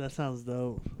it's at. That sounds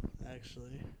dope,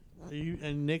 actually. Are you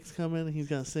and Nick's coming? He's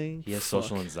gonna sing. He has Fuck.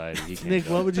 social anxiety. He can't Nick,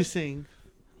 go. what would you sing?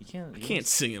 He can't. I he can't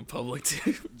wants- sing in public,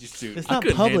 dude. Just dude. It's I not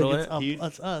couldn't public. handle It's, it. up, He'd-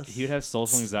 it's us. He would have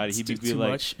social anxiety. He'd It's be too like,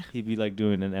 much. he'd be like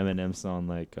doing an Eminem song,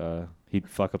 like he'd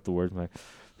fuck up the words. Like,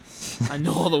 I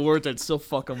know all the words. I'd still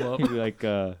fuck them up. he'd be like,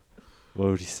 what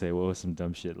would he say? What was some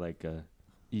dumb shit? Like,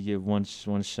 you get one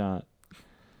shot.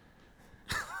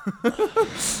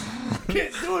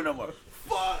 Can't do it no more.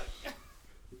 Fuck.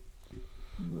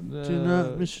 Do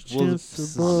not miss your chance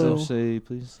to blow. Say,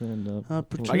 please stand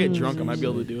up. If I get drunk, I might be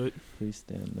able to do it. Please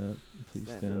stand up. Please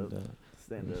Stand stand up. up.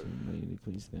 Stand up. Lady,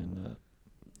 please stand up.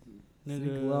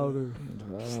 Nigga. louder.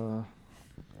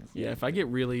 Yeah, if I get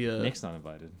really Nick's not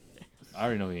invited. I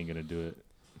already know he ain't gonna do it.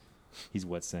 He's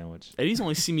wet sandwich. Eddie's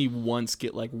only seen me once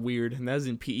get like weird, and that was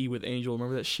in PE with Angel.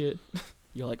 Remember that shit?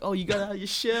 You're like, oh, you got out of your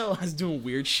shell. I was doing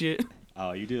weird shit.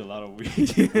 Oh, you did a lot of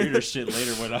weirder shit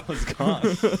later when I was gone.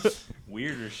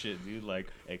 Weirder shit, dude, like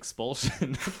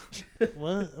expulsion.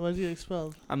 What? Why did you get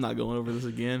expelled? I'm not going over this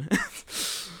again.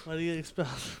 Why did you get expelled?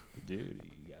 Dude,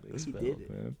 you got He expelled, did it.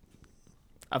 man.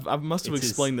 I must have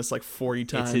explained this like 40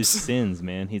 times. It's his sins,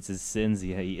 man. It's his sins.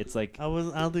 It's like I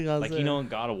don't think I was like there. you know in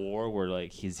God of War where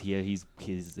like his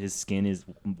skin is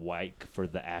white for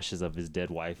the ashes of his dead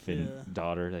wife and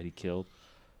daughter that he killed.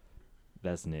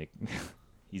 That's Nick.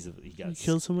 You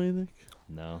killed somebody, Nick?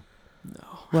 No.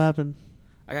 What happened?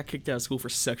 I got kicked out of school for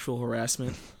sexual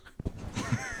harassment.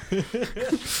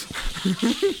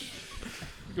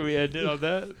 Can we end it on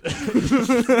that?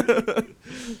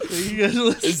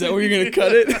 Is that where you're gonna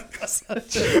cut it?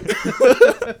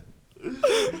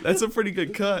 That's a pretty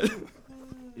good cut.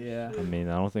 Yeah. I mean,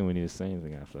 I don't think we need to say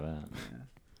anything after that.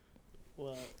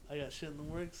 Well, I got shit in the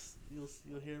works. You'll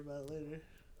hear about it later.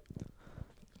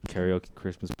 Karaoke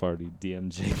Christmas party,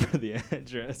 DMJ for the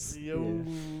address. Yo.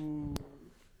 Yeah.